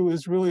 Ubuntu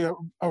is really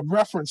a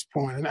reference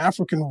point, an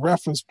African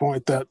reference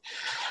point that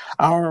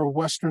our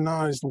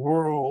westernized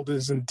world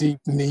is in deep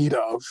need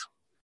of.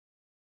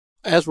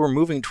 As we're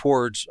moving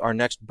towards our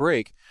next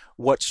break,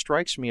 what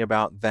strikes me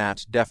about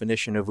that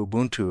definition of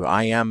Ubuntu,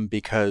 I am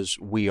because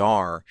we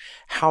are,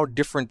 how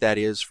different that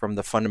is from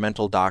the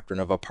fundamental doctrine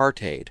of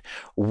apartheid.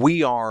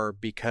 We are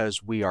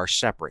because we are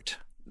separate.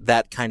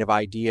 That kind of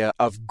idea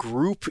of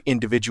group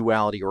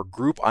individuality or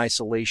group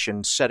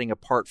isolation setting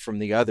apart from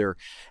the other,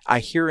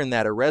 I hear in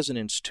that a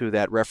resonance to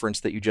that reference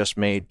that you just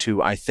made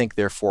to I think,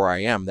 therefore I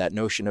am, that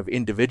notion of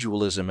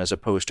individualism as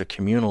opposed to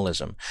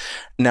communalism.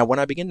 Now, when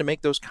I begin to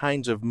make those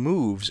kinds of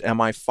moves, am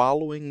I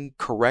following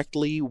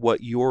correctly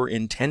what you're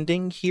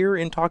intending here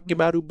in talking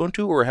about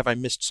Ubuntu, or have I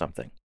missed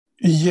something?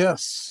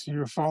 Yes,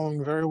 you're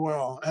following very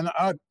well. And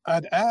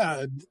I'd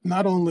add,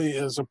 not only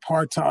is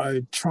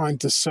apartheid trying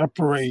to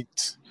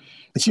separate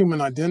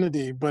human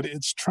identity, but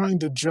it's trying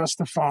to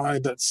justify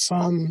that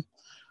some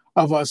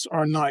of us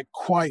are not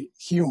quite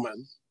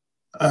human.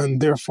 And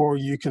therefore,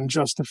 you can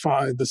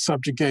justify the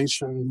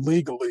subjugation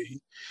legally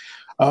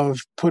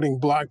of putting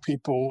Black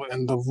people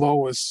in the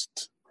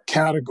lowest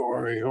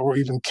category or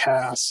even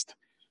caste.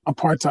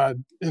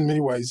 Apartheid, in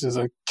many ways, is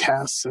a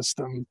caste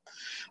system.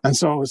 And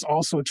so it's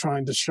also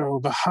trying to show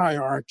the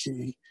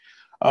hierarchy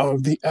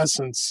of the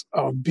essence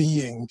of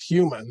being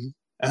human.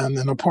 And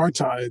in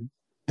apartheid,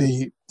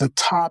 the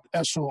top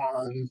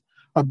echelon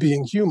of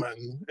being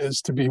human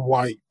is to be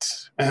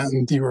white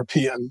and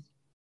European.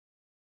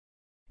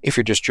 If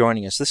you're just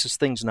joining us, this is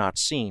Things Not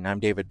Seen. I'm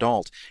David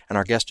Dalt, and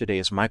our guest today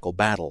is Michael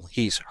Battle.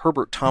 He's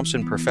Herbert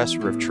Thompson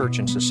Professor of Church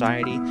and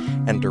Society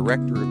and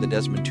Director of the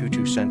Desmond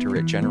Tutu Center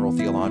at General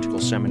Theological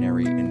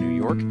Seminary in New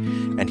York,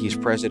 and he's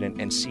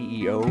President and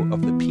CEO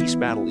of the Peace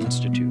Battle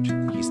Institute.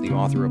 He's the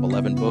author of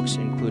 11 books,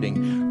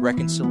 including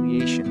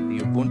Reconciliation,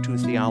 the Ubuntu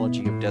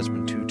Theology of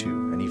Desmond Tutu,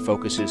 and he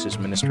focuses his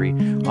ministry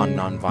on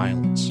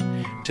nonviolence.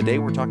 Today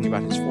we're talking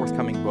about his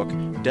forthcoming book,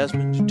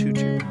 Desmond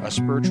Tutu, a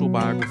spiritual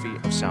biography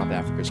of South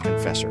Africa's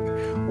confessor.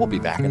 We'll be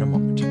back in a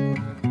moment.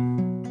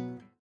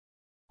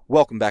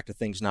 Welcome back to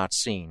Things Not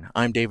Seen.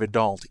 I'm David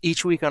Dalt.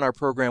 Each week on our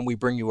program, we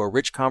bring you a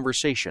rich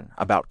conversation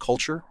about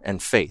culture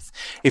and faith.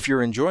 If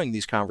you're enjoying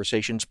these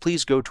conversations,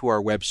 please go to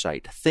our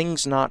website,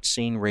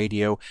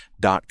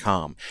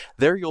 thingsnotseenradio.com.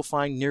 There you'll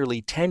find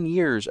nearly 10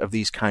 years of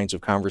these kinds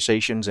of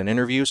conversations and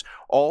interviews,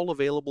 all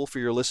available for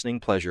your listening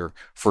pleasure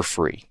for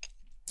free.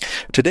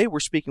 Today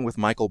we're speaking with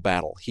Michael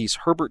Battle. He's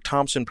Herbert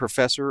Thompson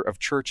Professor of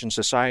Church and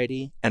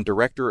Society and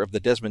Director of the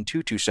Desmond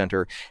Tutu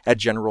Center at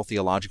General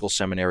Theological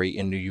Seminary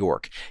in New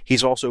York.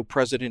 He's also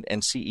President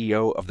and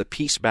CEO of the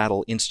Peace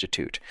Battle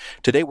Institute.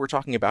 Today we're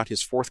talking about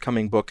his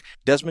forthcoming book,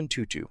 Desmond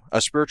Tutu, A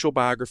Spiritual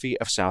Biography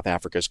of South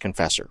Africa's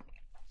Confessor.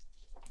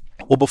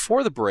 Well,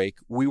 before the break,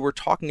 we were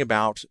talking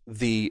about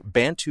the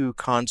Bantu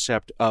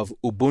concept of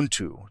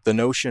Ubuntu, the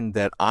notion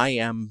that I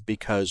am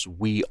because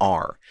we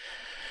are.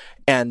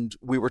 And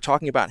we were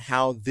talking about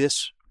how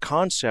this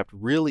concept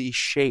really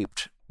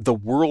shaped the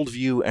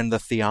worldview and the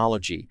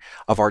theology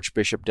of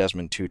Archbishop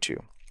Desmond Tutu.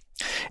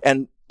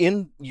 And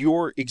in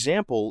your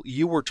example,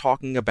 you were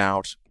talking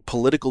about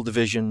political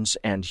divisions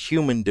and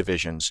human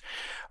divisions.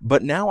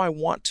 But now I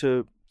want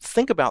to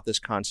think about this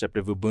concept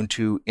of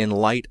Ubuntu in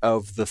light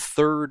of the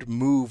third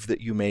move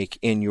that you make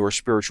in your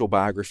spiritual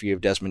biography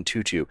of Desmond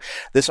Tutu,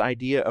 this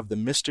idea of the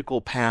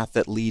mystical path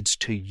that leads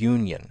to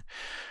union.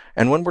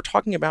 And when we're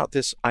talking about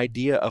this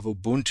idea of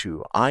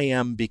Ubuntu, I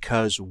am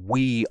because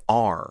we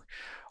are,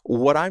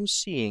 what I'm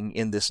seeing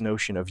in this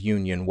notion of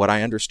union, what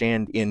I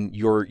understand in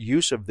your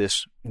use of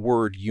this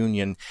word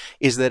union,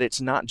 is that it's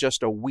not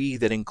just a we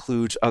that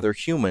includes other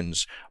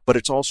humans, but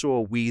it's also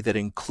a we that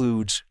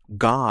includes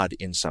God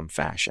in some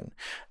fashion.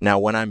 Now,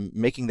 when I'm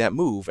making that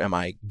move, am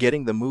I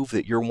getting the move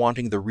that you're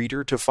wanting the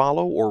reader to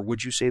follow, or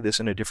would you say this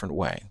in a different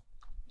way?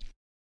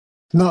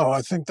 No,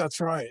 I think that's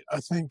right. I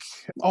think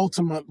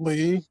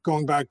ultimately,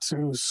 going back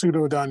to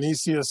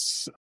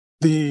Pseudo-Dionysius,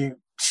 the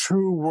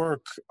true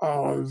work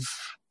of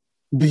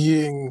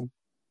being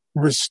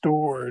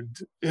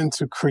restored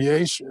into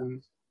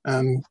creation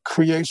and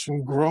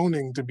creation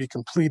groaning to be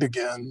complete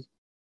again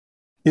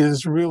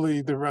is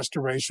really the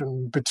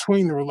restoration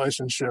between the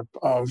relationship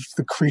of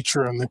the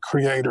creature and the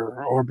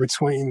creator, or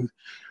between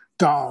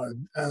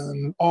God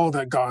and all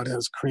that God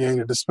has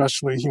created,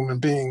 especially human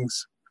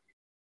beings.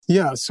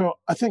 Yeah, so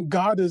I think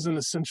God is an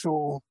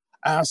essential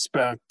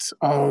aspect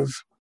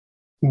of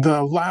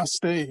the last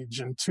stage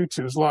in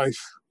Tutu's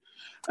life.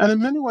 And in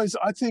many ways,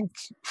 I think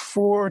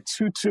for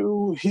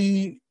Tutu,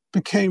 he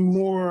became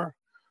more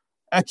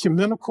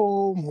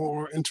ecumenical,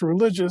 more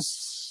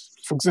interreligious.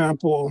 For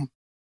example,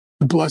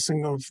 the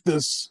blessing of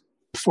this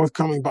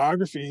forthcoming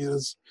biography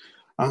is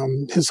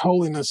His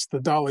Holiness the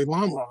Dalai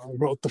Lama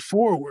wrote the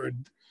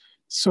foreword.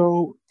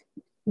 So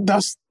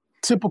that's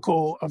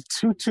typical of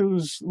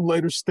Tutu's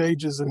later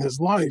stages in his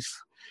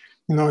life.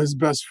 You know, his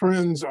best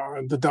friends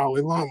are the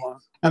Dalai Lama.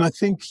 And I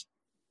think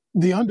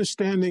the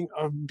understanding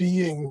of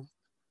being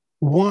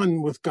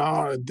one with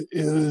God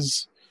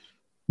is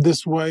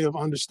this way of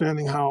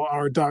understanding how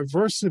our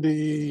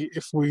diversity,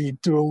 if we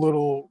do a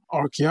little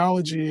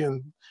archaeology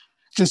and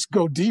just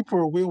go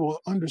deeper, we will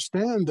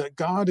understand that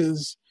God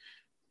is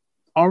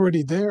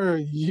already there.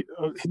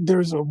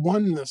 There's a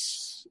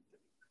oneness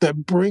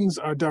that brings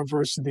our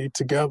diversity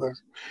together.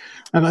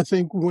 And I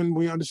think when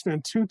we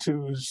understand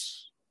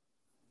Tutu's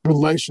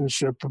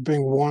relationship of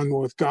being one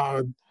with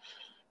God,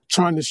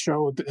 trying to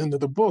show at the end of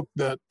the book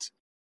that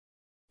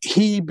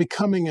he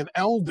becoming an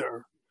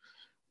elder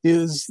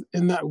is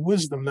in that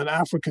wisdom, that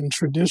African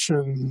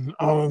tradition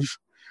of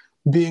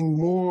being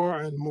more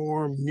and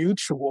more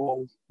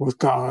mutual with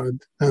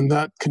God, and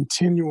that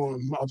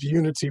continuum of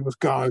unity with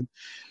God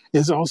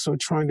is also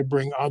trying to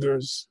bring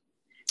others.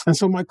 And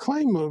so my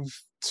claim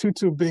of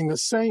Tutu being a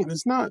saint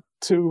is not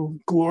to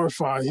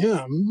glorify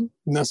him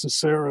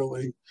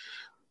necessarily,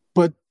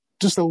 but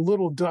just a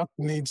little duck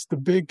needs the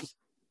big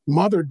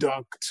mother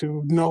duck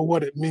to know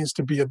what it means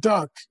to be a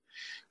duck.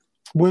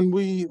 When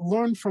we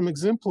learn from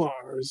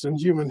exemplars in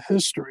human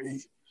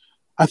history,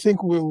 I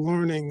think we're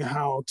learning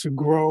how to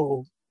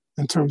grow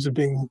in terms of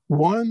being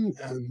one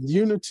and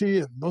unity,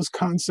 and those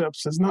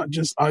concepts is not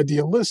just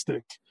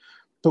idealistic,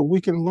 but we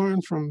can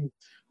learn from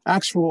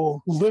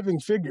actual living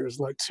figures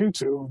like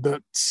Tutu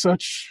that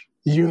such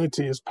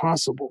unity is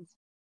possible.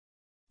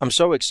 I'm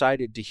so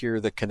excited to hear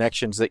the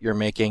connections that you're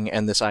making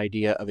and this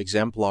idea of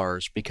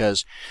exemplars,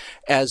 because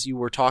as you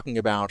were talking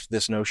about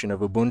this notion of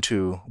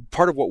Ubuntu,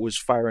 part of what was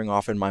firing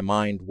off in my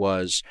mind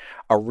was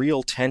a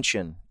real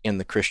tension in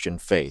the Christian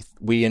faith.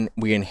 We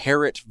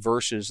inherit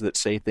verses that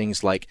say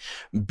things like,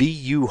 "Be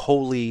you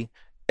holy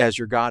as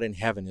your God in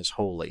heaven is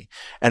holy."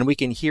 And we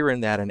can hear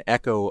in that an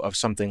echo of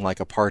something like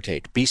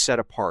apartheid: be set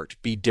apart,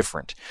 be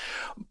different.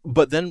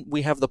 But then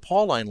we have the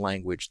Pauline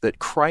language that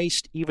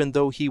Christ, even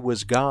though he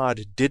was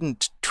God,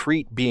 didn't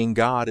treat being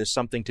God as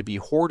something to be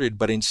hoarded,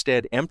 but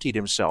instead emptied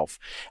himself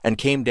and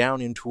came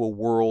down into a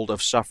world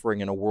of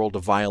suffering and a world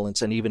of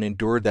violence, and even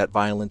endured that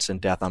violence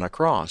and death on a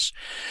cross.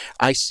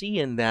 I see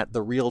in that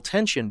the real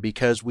tension,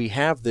 because we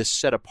have this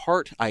set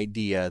apart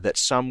idea that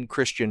some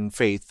Christian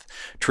faith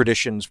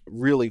traditions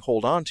really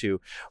hold on to.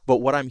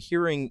 But what I'm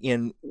hearing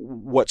in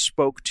what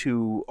spoke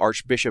to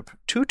Archbishop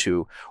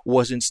Tutu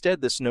was instead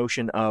this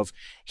notion of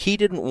he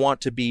didn't want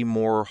to be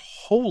more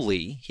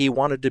holy, he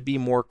wanted to be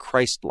more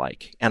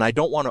Christ-like. And I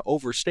don't want to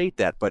overstate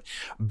that, but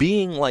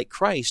being like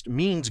Christ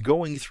means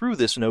going through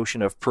this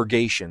notion of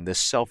purgation, this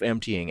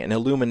self-emptying and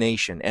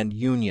illumination and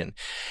union.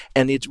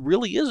 And it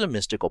really is a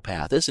mystical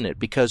path, isn't it?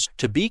 Because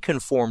to be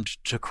conformed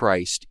to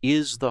Christ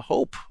is the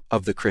hope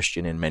of the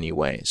Christian in many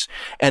ways.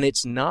 And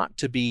it's not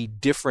to be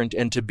different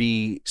and to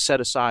be set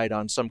aside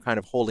on some kind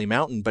of holy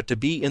mountain, but to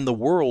be in the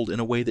world in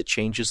a way that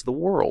changes the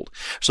world.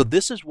 So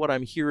this is what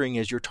I'm hearing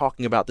as you're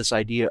talking about this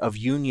idea of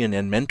union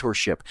and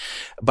mentorship.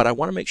 But I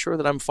want to make sure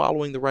that I'm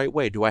following the right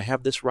way. Do I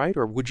have this right,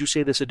 or would you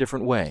say this a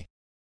different way?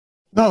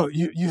 No,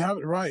 you have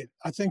it right.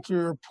 I think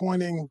you're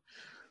pointing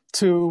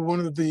to one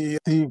of the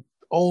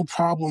old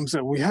problems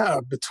that we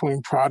have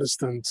between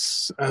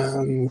Protestants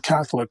and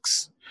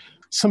Catholics.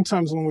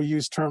 Sometimes when we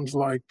use terms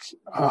like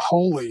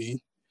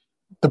holy,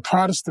 the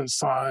Protestant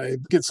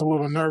side gets a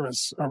little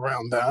nervous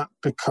around that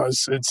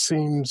because it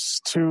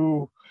seems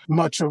too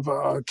much of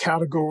a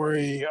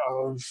category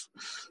of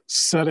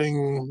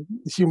setting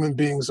human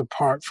beings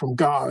apart from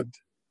God,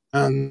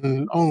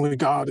 and only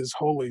God is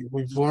holy.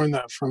 We've learned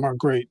that from our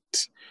great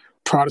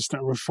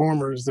Protestant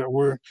reformers,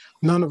 that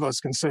none of us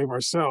can save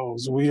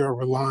ourselves. We are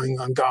relying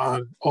on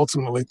God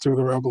ultimately through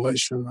the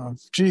revelation of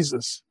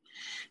Jesus.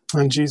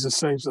 And Jesus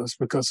saves us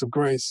because of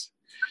grace.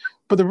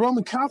 But the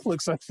Roman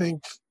Catholics, I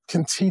think,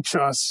 can teach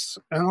us,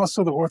 and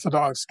also the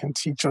Orthodox can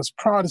teach us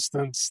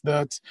Protestants,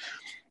 that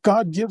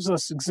God gives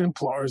us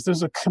exemplars.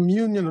 There's a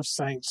communion of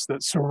saints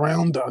that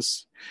surround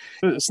us.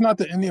 It's not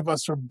that any of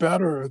us are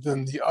better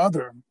than the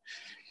other.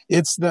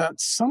 It's that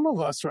some of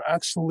us are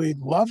actually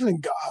loving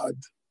God.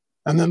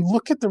 And then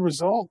look at the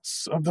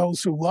results of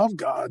those who love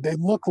God. They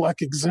look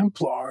like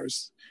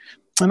exemplars.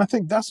 And I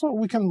think that's what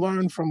we can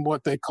learn from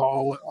what they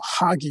call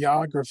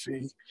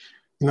hagiography.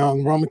 In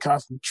the Roman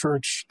Catholic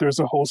Church, there's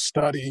a whole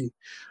study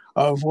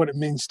of what it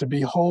means to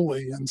be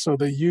holy. And so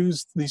they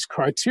use these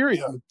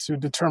criteria to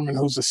determine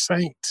who's a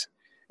saint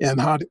in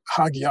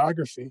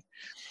hagiography.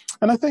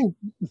 And I think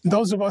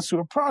those of us who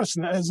are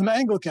Protestant, as an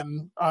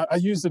Anglican, I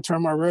use the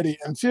term already,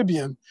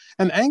 amphibian.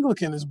 An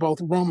Anglican is both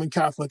Roman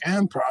Catholic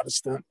and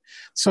Protestant.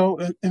 So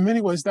in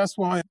many ways, that's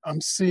why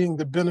I'm seeing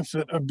the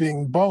benefit of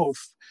being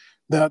both,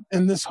 that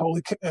in this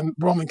Holy and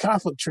Roman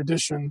Catholic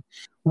tradition,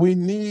 we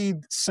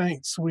need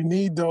saints. We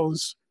need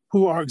those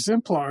who are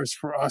exemplars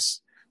for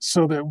us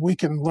so that we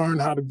can learn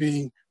how to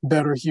be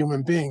better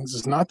human beings.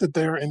 It's not that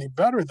they're any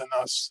better than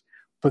us,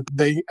 but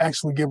they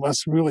actually give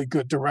us really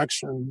good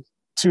direction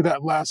to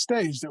that last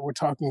stage that we're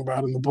talking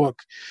about in the book,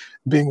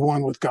 being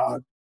one with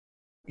God.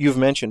 You've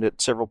mentioned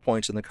at several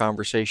points in the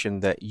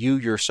conversation that you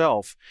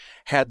yourself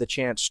had the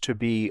chance to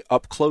be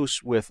up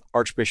close with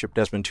Archbishop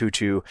Desmond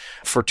Tutu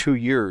for 2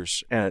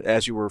 years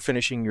as you were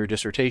finishing your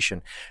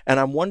dissertation. And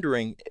I'm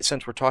wondering,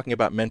 since we're talking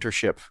about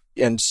mentorship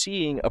and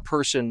seeing a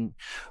person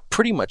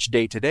pretty much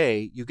day to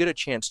day, you get a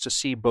chance to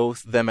see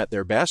both them at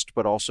their best,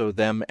 but also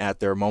them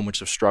at their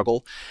moments of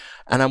struggle.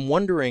 And I'm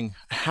wondering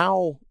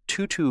how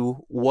Tutu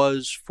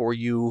was for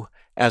you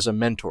as a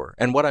mentor.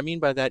 And what I mean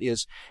by that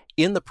is,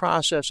 in the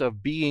process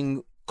of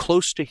being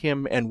close to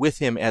him and with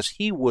him as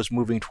he was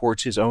moving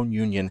towards his own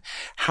union,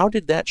 how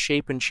did that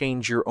shape and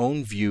change your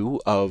own view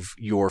of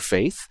your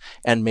faith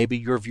and maybe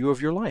your view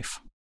of your life?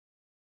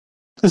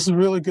 This is a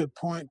really good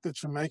point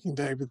that you're making,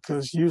 David,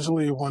 because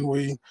usually when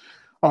we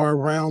are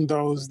around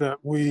those that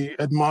we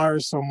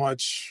admire so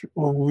much,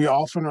 well, we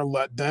often are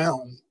let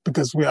down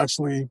because we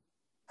actually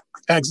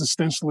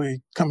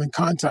existentially come in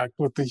contact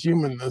with the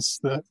humanness,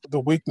 the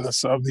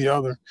weakness of the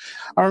other.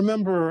 I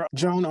remember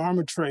Joan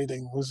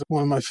Armatrading was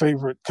one of my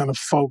favorite kind of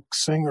folk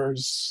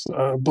singers,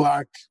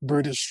 Black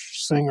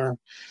British singer,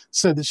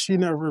 said that she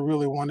never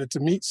really wanted to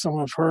meet some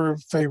of her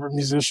favorite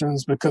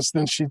musicians because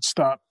then she'd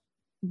stop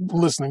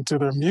listening to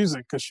their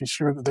music because she's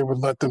sure that they would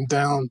let them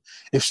down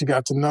if she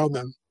got to know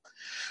them.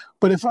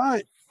 But if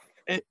I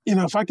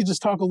could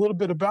just talk a little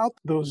bit about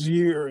those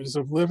years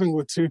of living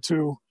with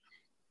Tutu,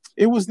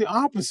 it was the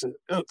opposite.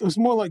 It was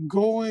more like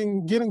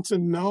getting to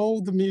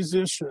know the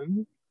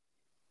musician,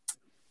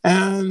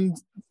 and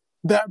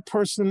that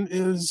person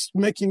is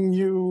making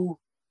you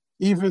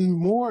even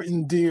more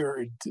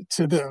endeared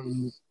to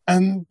them.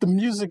 And the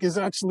music is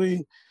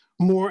actually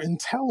more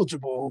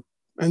intelligible,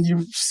 and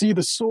you see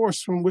the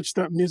source from which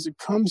that music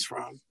comes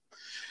from.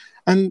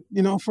 And,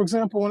 for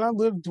example, when I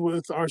lived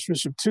with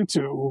Archbishop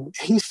Tutu,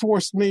 he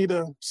forced me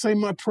to say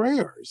my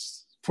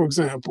prayers, for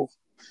example.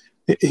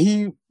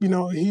 He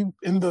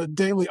in the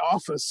daily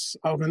office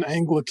of an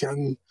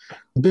Anglican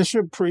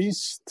bishop,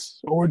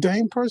 priest,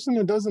 ordained person,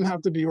 it doesn't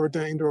have to be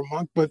ordained or a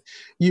monk, but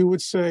you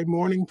would say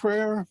morning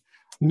prayer,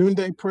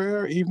 noonday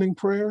prayer, evening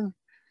prayer.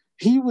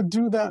 he would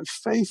do that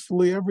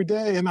faithfully every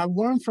day. And I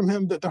learned from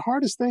him that the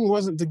hardest thing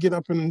wasn't to get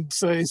up and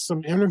say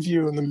some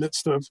interview in the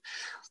midst of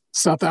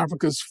South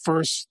Africa's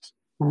first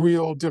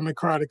real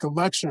democratic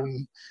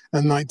election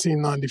in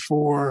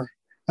 1994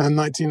 and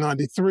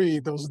 1993.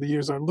 Those are the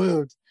years I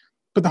lived.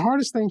 But the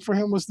hardest thing for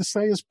him was to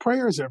say his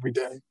prayers every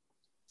day.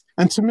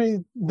 And to me,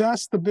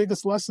 that's the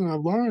biggest lesson I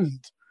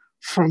learned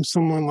from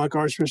someone like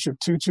Archbishop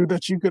Tutu,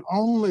 that you could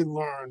only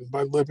learn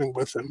by living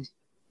with him.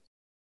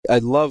 I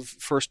love,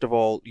 first of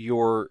all,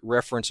 your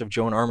reference of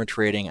Joan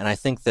Armatrading, and I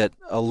think that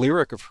a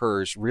lyric of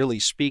hers really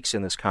speaks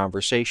in this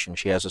conversation.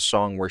 She has a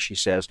song where she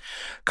says,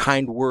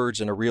 "Kind words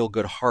and a real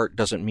good heart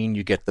doesn't mean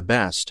you get the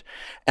best."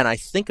 And I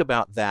think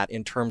about that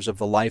in terms of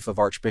the life of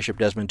Archbishop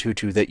Desmond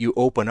Tutu that you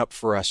open up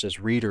for us as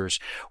readers.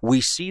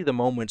 We see the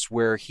moments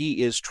where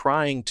he is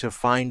trying to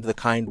find the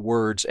kind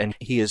words and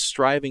he is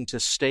striving to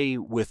stay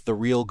with the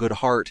real good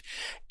heart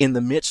in the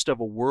midst of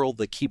a world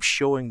that keeps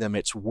showing them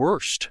its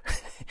worst.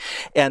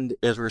 And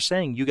as we're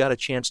saying, you got a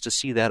chance to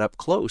see that up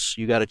close.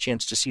 You got a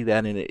chance to see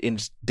that in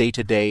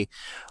day-to-day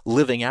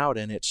living out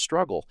in its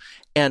struggle.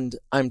 And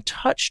I'm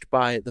touched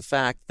by the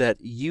fact that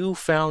you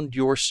found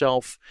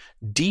yourself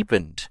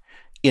deepened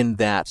in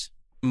that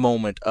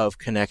moment of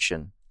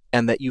connection,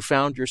 and that you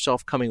found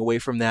yourself coming away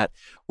from that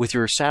with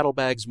your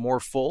saddlebags more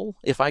full,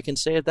 if I can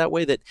say it that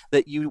way,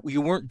 that you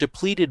weren't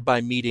depleted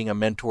by meeting a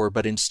mentor,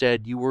 but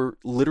instead you were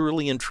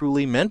literally and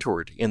truly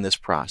mentored in this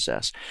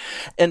process.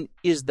 And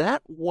is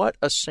that what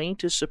a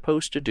saint is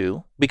supposed to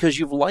do? Because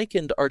you've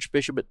likened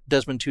Archbishop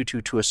Desmond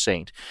Tutu to a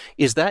saint.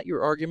 Is that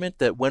your argument,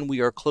 that when we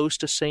are close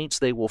to saints,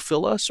 they will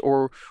fill us?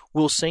 Or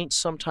will saints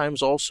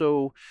sometimes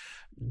also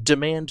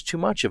demand too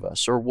much of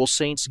us? Or will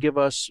saints give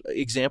us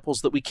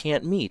examples that we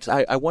can't meet?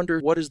 I wonder,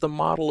 what is the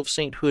model of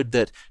sainthood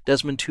that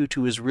Desmond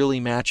Tutu is really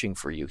matching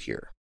for you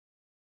here?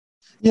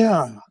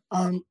 Yeah,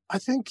 I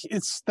think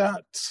it's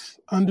that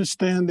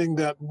understanding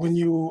that when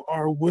you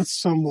are with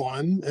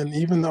someone, and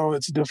even though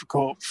it's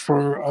difficult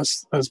for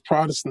us as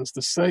Protestants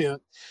to say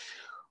it,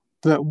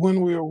 that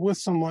when we are with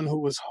someone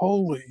who is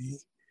holy,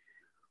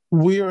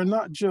 we are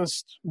not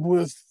just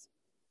with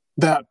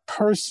that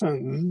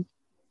person,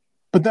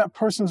 but that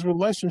person's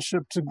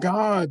relationship to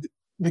God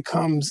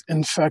becomes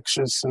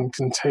infectious and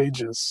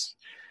contagious.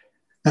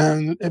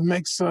 And it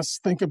makes us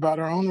think about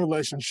our own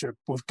relationship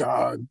with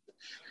God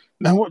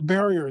and what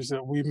barriers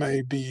that we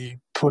may be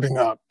putting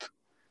up.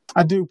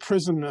 I do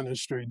prison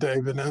ministry,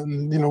 David,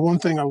 and one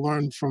thing I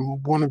learned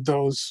from one of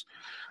those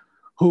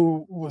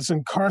who was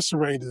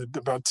incarcerated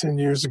about 10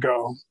 years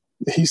ago,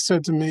 he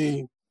said to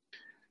me,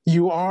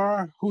 "You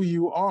are who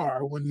you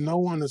are when no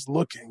one is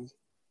looking."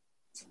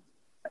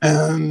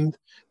 And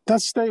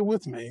that stayed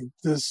with me.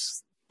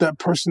 That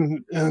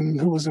person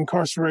who was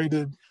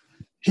incarcerated,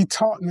 he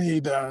taught me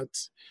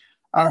that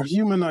our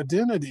human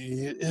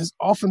identity is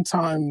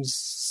oftentimes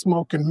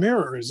smoke and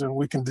mirrors, and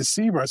we can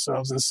deceive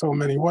ourselves in so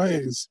many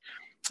ways.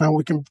 And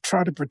we can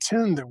try to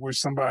pretend that we're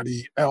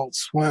somebody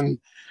else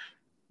when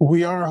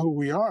we are who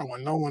we are,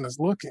 when no one is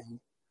looking.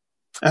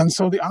 And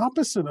so the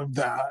opposite of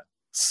that,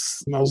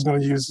 I was going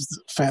to use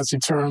the fancy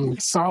term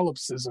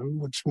solipsism,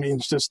 which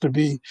means just to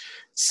be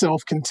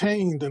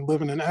self-contained and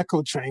live in an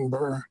echo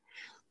chamber.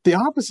 The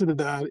opposite of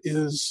that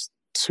is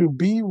to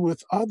be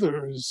with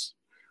others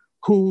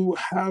who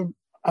have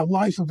a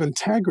life of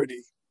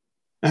integrity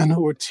and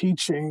who are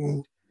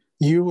teaching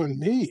you and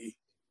me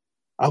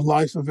a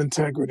life of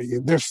integrity.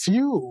 They're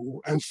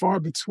few and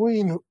far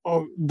between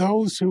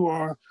those who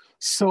are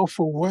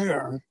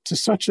self-aware to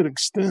such an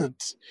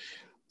extent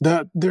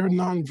that their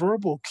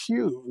nonverbal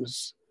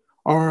cues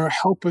are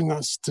helping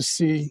us to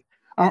see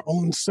our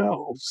own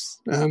selves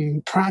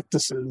and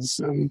practices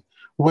and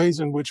ways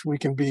in which we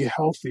can be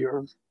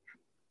healthier.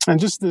 And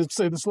just to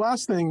say this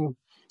last thing,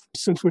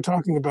 since we're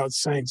talking about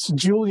saints,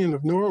 Julian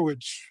of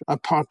Norwich, a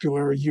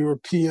popular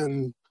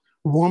European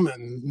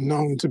woman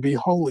known to be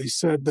holy,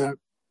 said that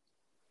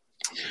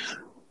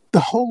the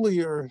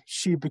holier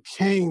she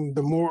became,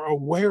 the more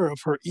aware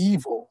of her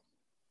evil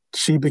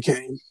she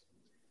became.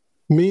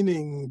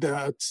 Meaning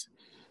that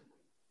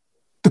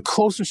the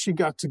closer she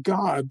got to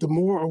God, the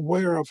more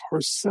aware of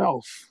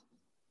herself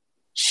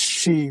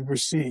she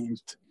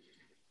received.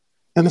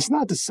 And it's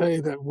not to say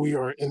that we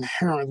are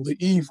inherently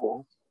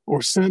evil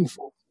or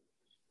sinful.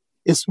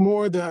 It's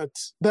more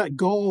that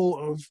goal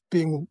of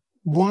being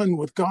one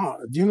with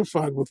God,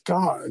 unified with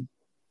God,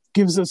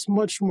 gives us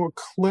much more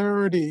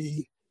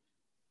clarity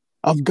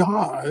of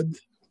God,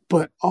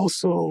 but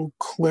also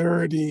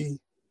clarity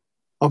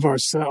of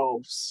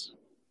ourselves.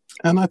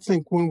 And I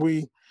think when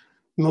we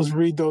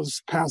read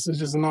those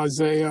passages in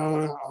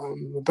Isaiah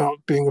about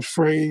being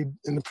afraid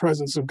in the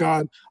presence of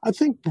God, I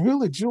think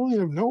really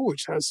Julian of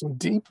Norwich has some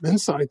deep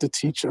insight to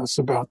teach us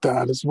about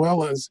that, as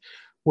well as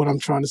what I'm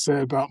trying to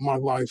say about my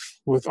life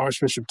with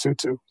Archbishop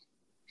Tutu.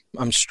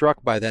 I'm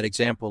struck by that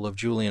example of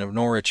Julian of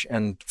Norwich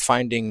and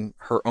finding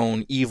her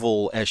own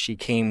evil as she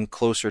came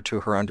closer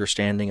to her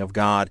understanding of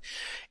God.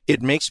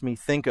 It makes me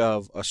think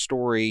of a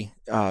story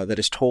that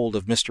is told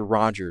of Mr.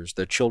 Rogers,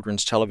 the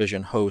children's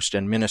television host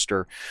and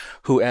minister,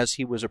 who, as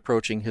he was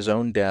approaching his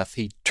own death,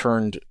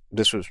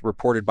 this was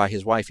reported by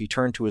his wife, he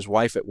turned to his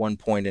wife at one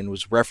point and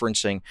was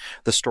referencing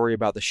the story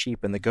about the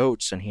sheep and the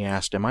goats, and he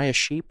asked, "Am I a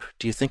sheep?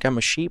 Do you think I'm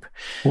a sheep?"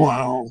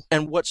 Wow.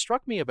 And what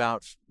struck me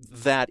about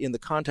that in the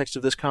context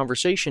of this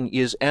conversation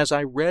is, as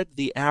I read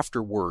the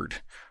afterword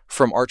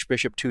from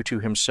Archbishop Tutu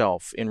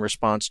himself in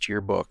response to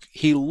your book,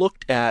 he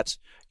looked at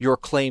your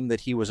claim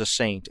that he was a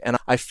saint, and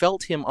I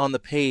felt him on the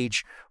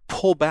page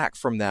pull back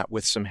from that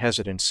with some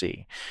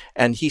hesitancy,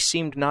 and he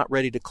seemed not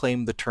ready to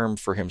claim the term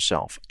for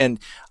himself. And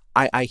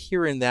I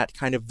hear in that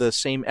kind of the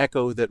same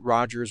echo that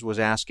Rogers was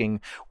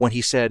asking when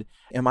he said,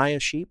 "Am I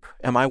a sheep?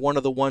 Am I one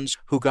of the ones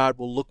who God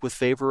will look with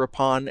favor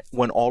upon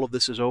when all of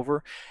this is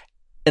over?"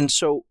 And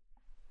so,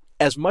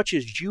 as much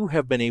as you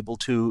have been able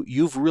to,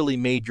 you've really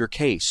made your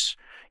case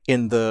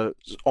in the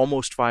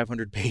almost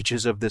 500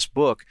 pages of this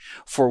book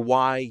for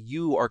why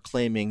you are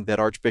claiming that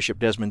Archbishop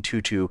Desmond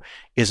Tutu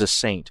is a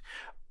saint.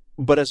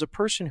 But as a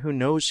person who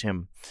knows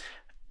him,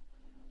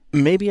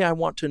 maybe I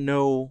want to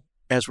know,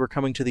 as we're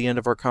coming to the end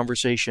of our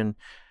conversation,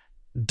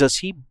 does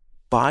he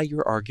buy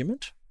your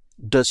argument?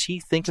 Does he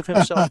think of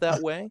himself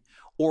that way?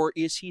 Or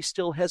is he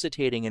still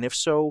hesitating? And if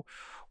so,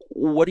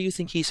 what do you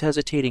think he's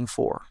hesitating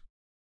for?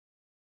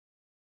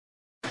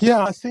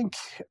 Yeah, I think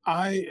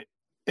I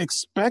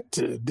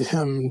expected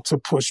him to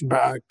push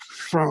back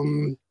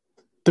from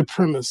the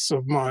premise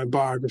of my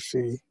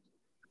biography.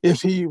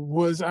 If he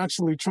was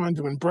actually trying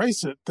to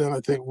embrace it, then I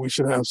think we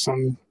should have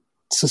some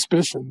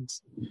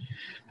suspicions.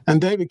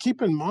 And David,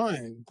 keep in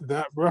mind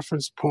that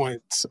reference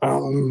point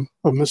of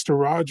Mr.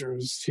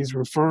 Rogers, he's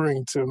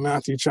referring to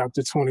Matthew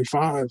chapter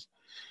 25.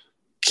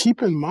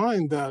 Keep in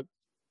mind that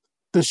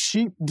the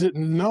sheep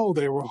didn't know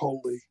they were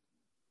holy.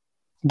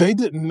 They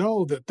didn't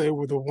know that they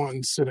were the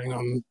ones sitting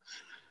on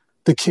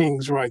the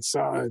king's right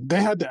side.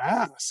 They had to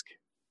ask.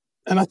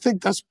 And I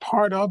think that's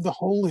part of the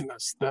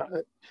holiness,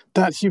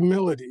 that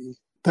humility,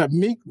 that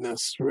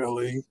meekness,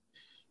 really,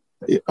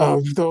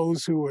 of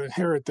those who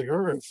inherit the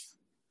earth.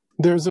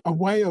 There's a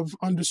way of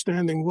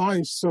understanding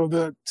life so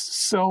that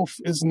self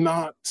is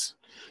not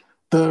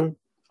the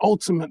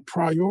ultimate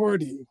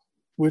priority,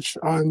 which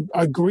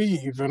I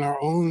grieve in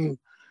our own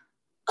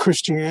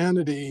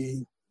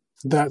Christianity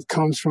that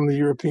comes from the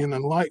European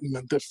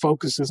Enlightenment that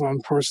focuses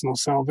on personal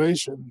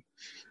salvation.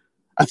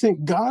 I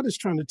think God is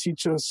trying to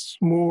teach us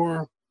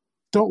more.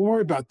 Don't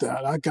worry about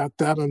that. I got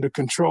that under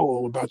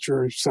control about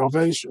your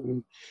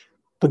salvation.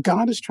 But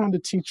God is trying to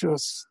teach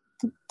us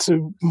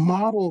to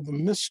model the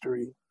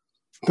mystery,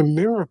 the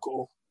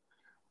miracle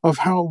of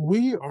how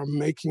we are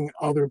making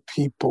other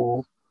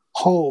people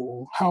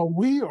whole, how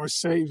we are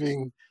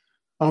saving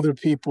other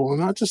people,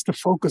 and not just to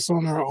focus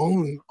on our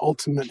own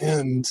ultimate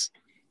ends.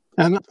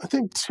 And I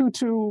think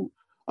Tutu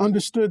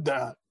understood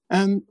that.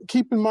 And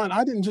keep in mind,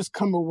 I didn't just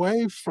come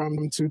away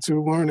from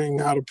Tutu learning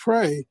how to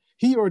pray.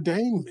 He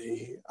ordained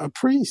me a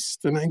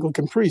priest, an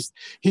Anglican priest.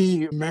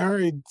 He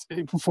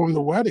performed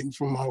the wedding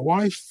for my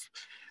wife,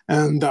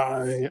 and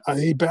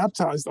he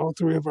baptized all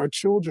three of our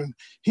children.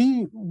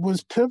 He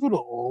was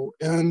pivotal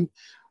in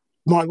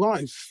my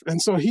life. And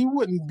so he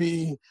wouldn't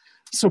be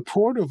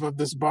supportive of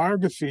this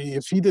biography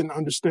if he didn't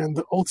understand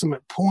the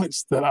ultimate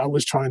points that I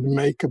was trying to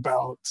make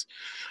about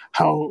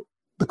how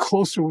the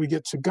closer we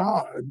get to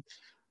God,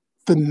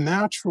 the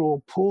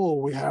natural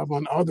pull we have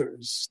on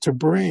others to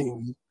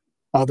bring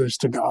others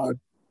to God.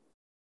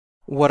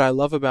 What I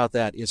love about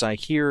that is I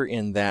hear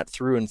in that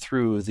through and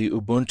through the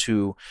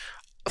Ubuntu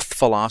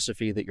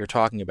philosophy that you're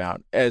talking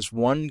about. As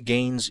one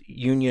gains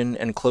union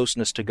and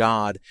closeness to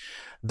God,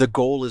 the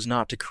goal is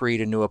not to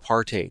create a new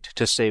apartheid,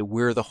 to say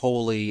we're the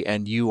holy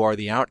and you are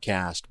the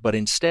outcast, but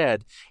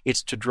instead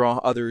it's to draw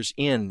others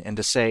in and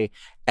to say,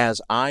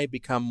 as I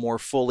become more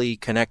fully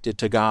connected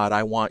to God,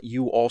 I want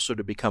you also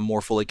to become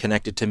more fully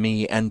connected to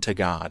me and to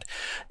God.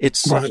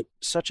 It's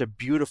such a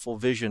beautiful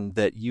vision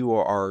that you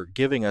are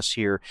giving us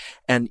here.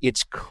 And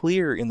it's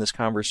clear in this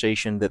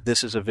conversation that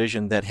this is a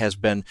vision that has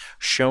been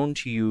shown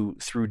to you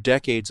through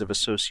decades of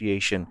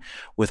association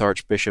with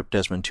Archbishop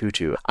Desmond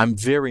Tutu. I'm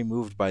very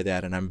moved by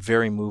that, and I'm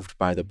very moved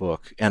by the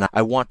book. And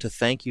I want to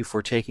thank you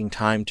for taking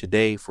time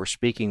today, for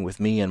speaking with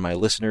me and my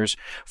listeners,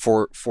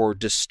 for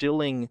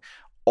distilling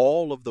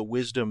all of the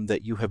wisdom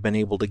that you have been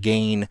able to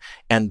gain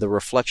and the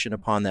reflection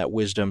upon that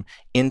wisdom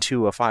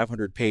into a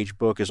 500-page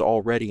book is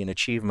already an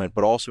achievement.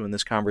 But also in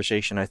this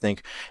conversation, I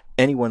think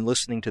anyone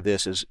listening to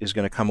this is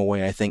going to come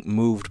away, I think,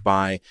 moved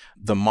by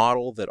the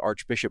model that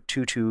Archbishop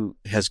Tutu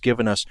has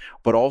given us,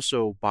 but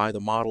also by the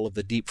model of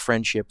the deep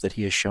friendship that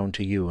he has shown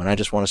to you. And I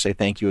just want to say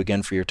thank you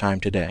again for your time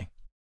today.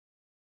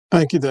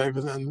 Thank you,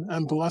 David,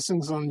 and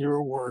blessings on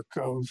your work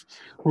of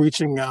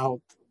reaching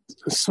out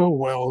so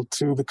well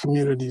to the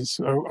communities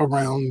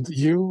around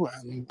you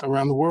and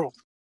around the world.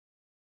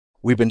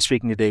 We've been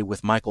speaking today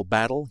with Michael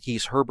Battle.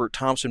 He's Herbert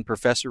Thompson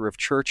Professor of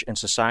Church and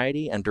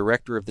Society and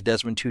Director of the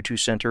Desmond Tutu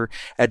Center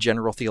at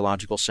General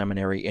Theological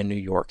Seminary in New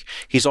York.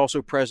 He's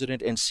also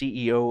President and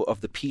CEO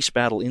of the Peace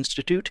Battle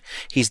Institute.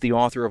 He's the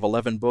author of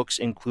 11 books,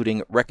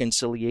 including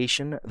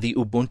Reconciliation, the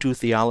Ubuntu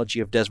Theology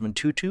of Desmond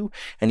Tutu,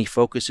 and he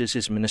focuses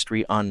his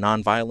ministry on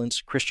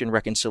nonviolence, Christian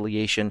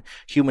reconciliation,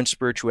 human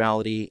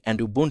spirituality, and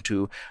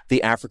Ubuntu,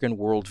 the African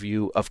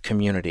worldview of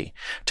community.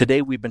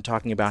 Today we've been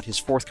talking about his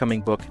forthcoming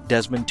book,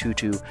 Desmond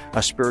Tutu,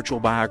 a spiritual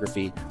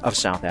biography of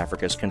South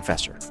Africa's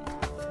confessor.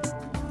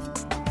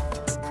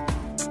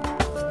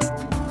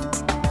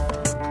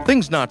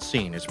 Things Not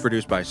Seen is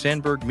produced by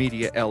Sandberg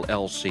Media,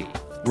 LLC.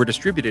 We're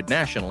distributed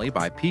nationally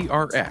by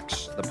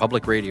PRX, the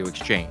Public Radio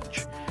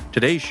Exchange.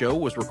 Today's show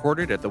was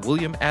recorded at the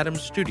William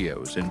Adams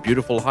Studios in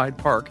beautiful Hyde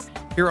Park,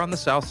 here on the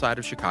south side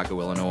of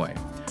Chicago, Illinois.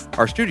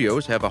 Our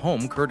studios have a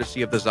home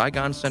courtesy of the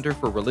Zygon Center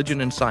for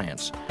Religion and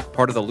Science,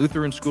 part of the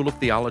Lutheran School of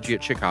Theology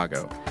at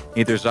Chicago.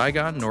 Neither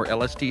Zygon nor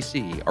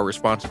LSTC are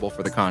responsible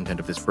for the content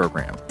of this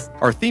program.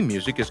 Our theme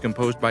music is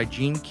composed by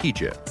Gene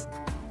Kija.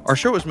 Our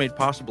show is made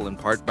possible in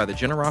part by the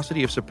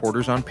generosity of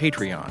supporters on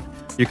Patreon.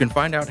 You can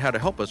find out how to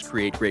help us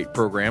create great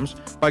programs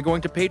by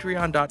going to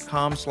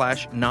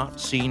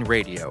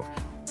patreon.com/notseenradio.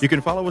 You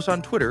can follow us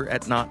on Twitter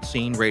at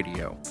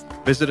notseenradio.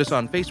 Visit us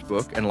on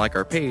Facebook and like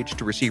our page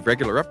to receive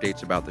regular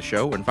updates about the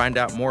show and find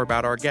out more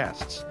about our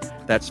guests.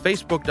 That's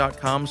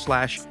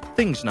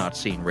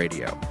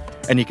facebook.com/thingsnotseenradio.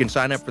 And you can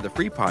sign up for the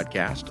free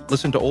podcast,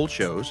 listen to old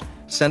shows,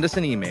 send us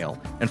an email,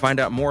 and find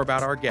out more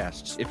about our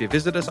guests if you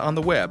visit us on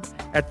the web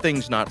at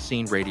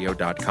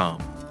thingsnotseenradio.com.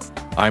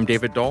 I'm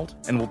David Dalt,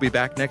 and we'll be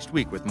back next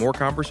week with more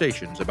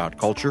conversations about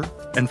culture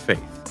and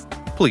faith.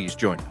 Please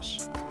join us.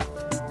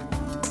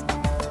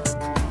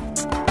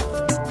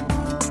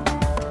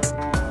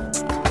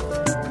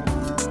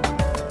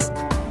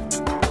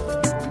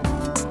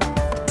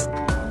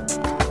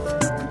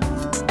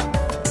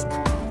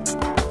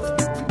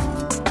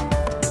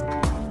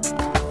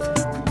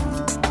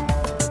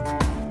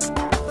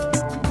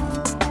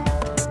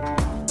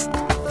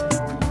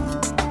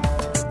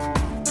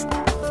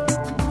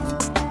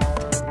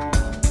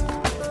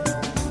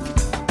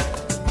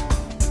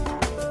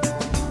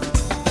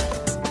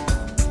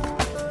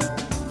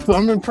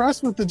 I'm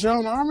impressed with the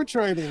Joan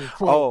Armatrading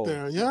quote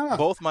there. Yeah.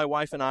 Both my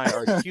wife and I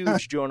are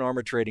huge Joan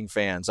Armatrading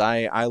fans.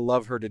 I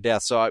love her to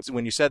death. So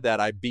when you said that,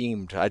 I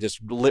beamed. I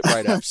just lit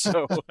right up.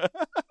 So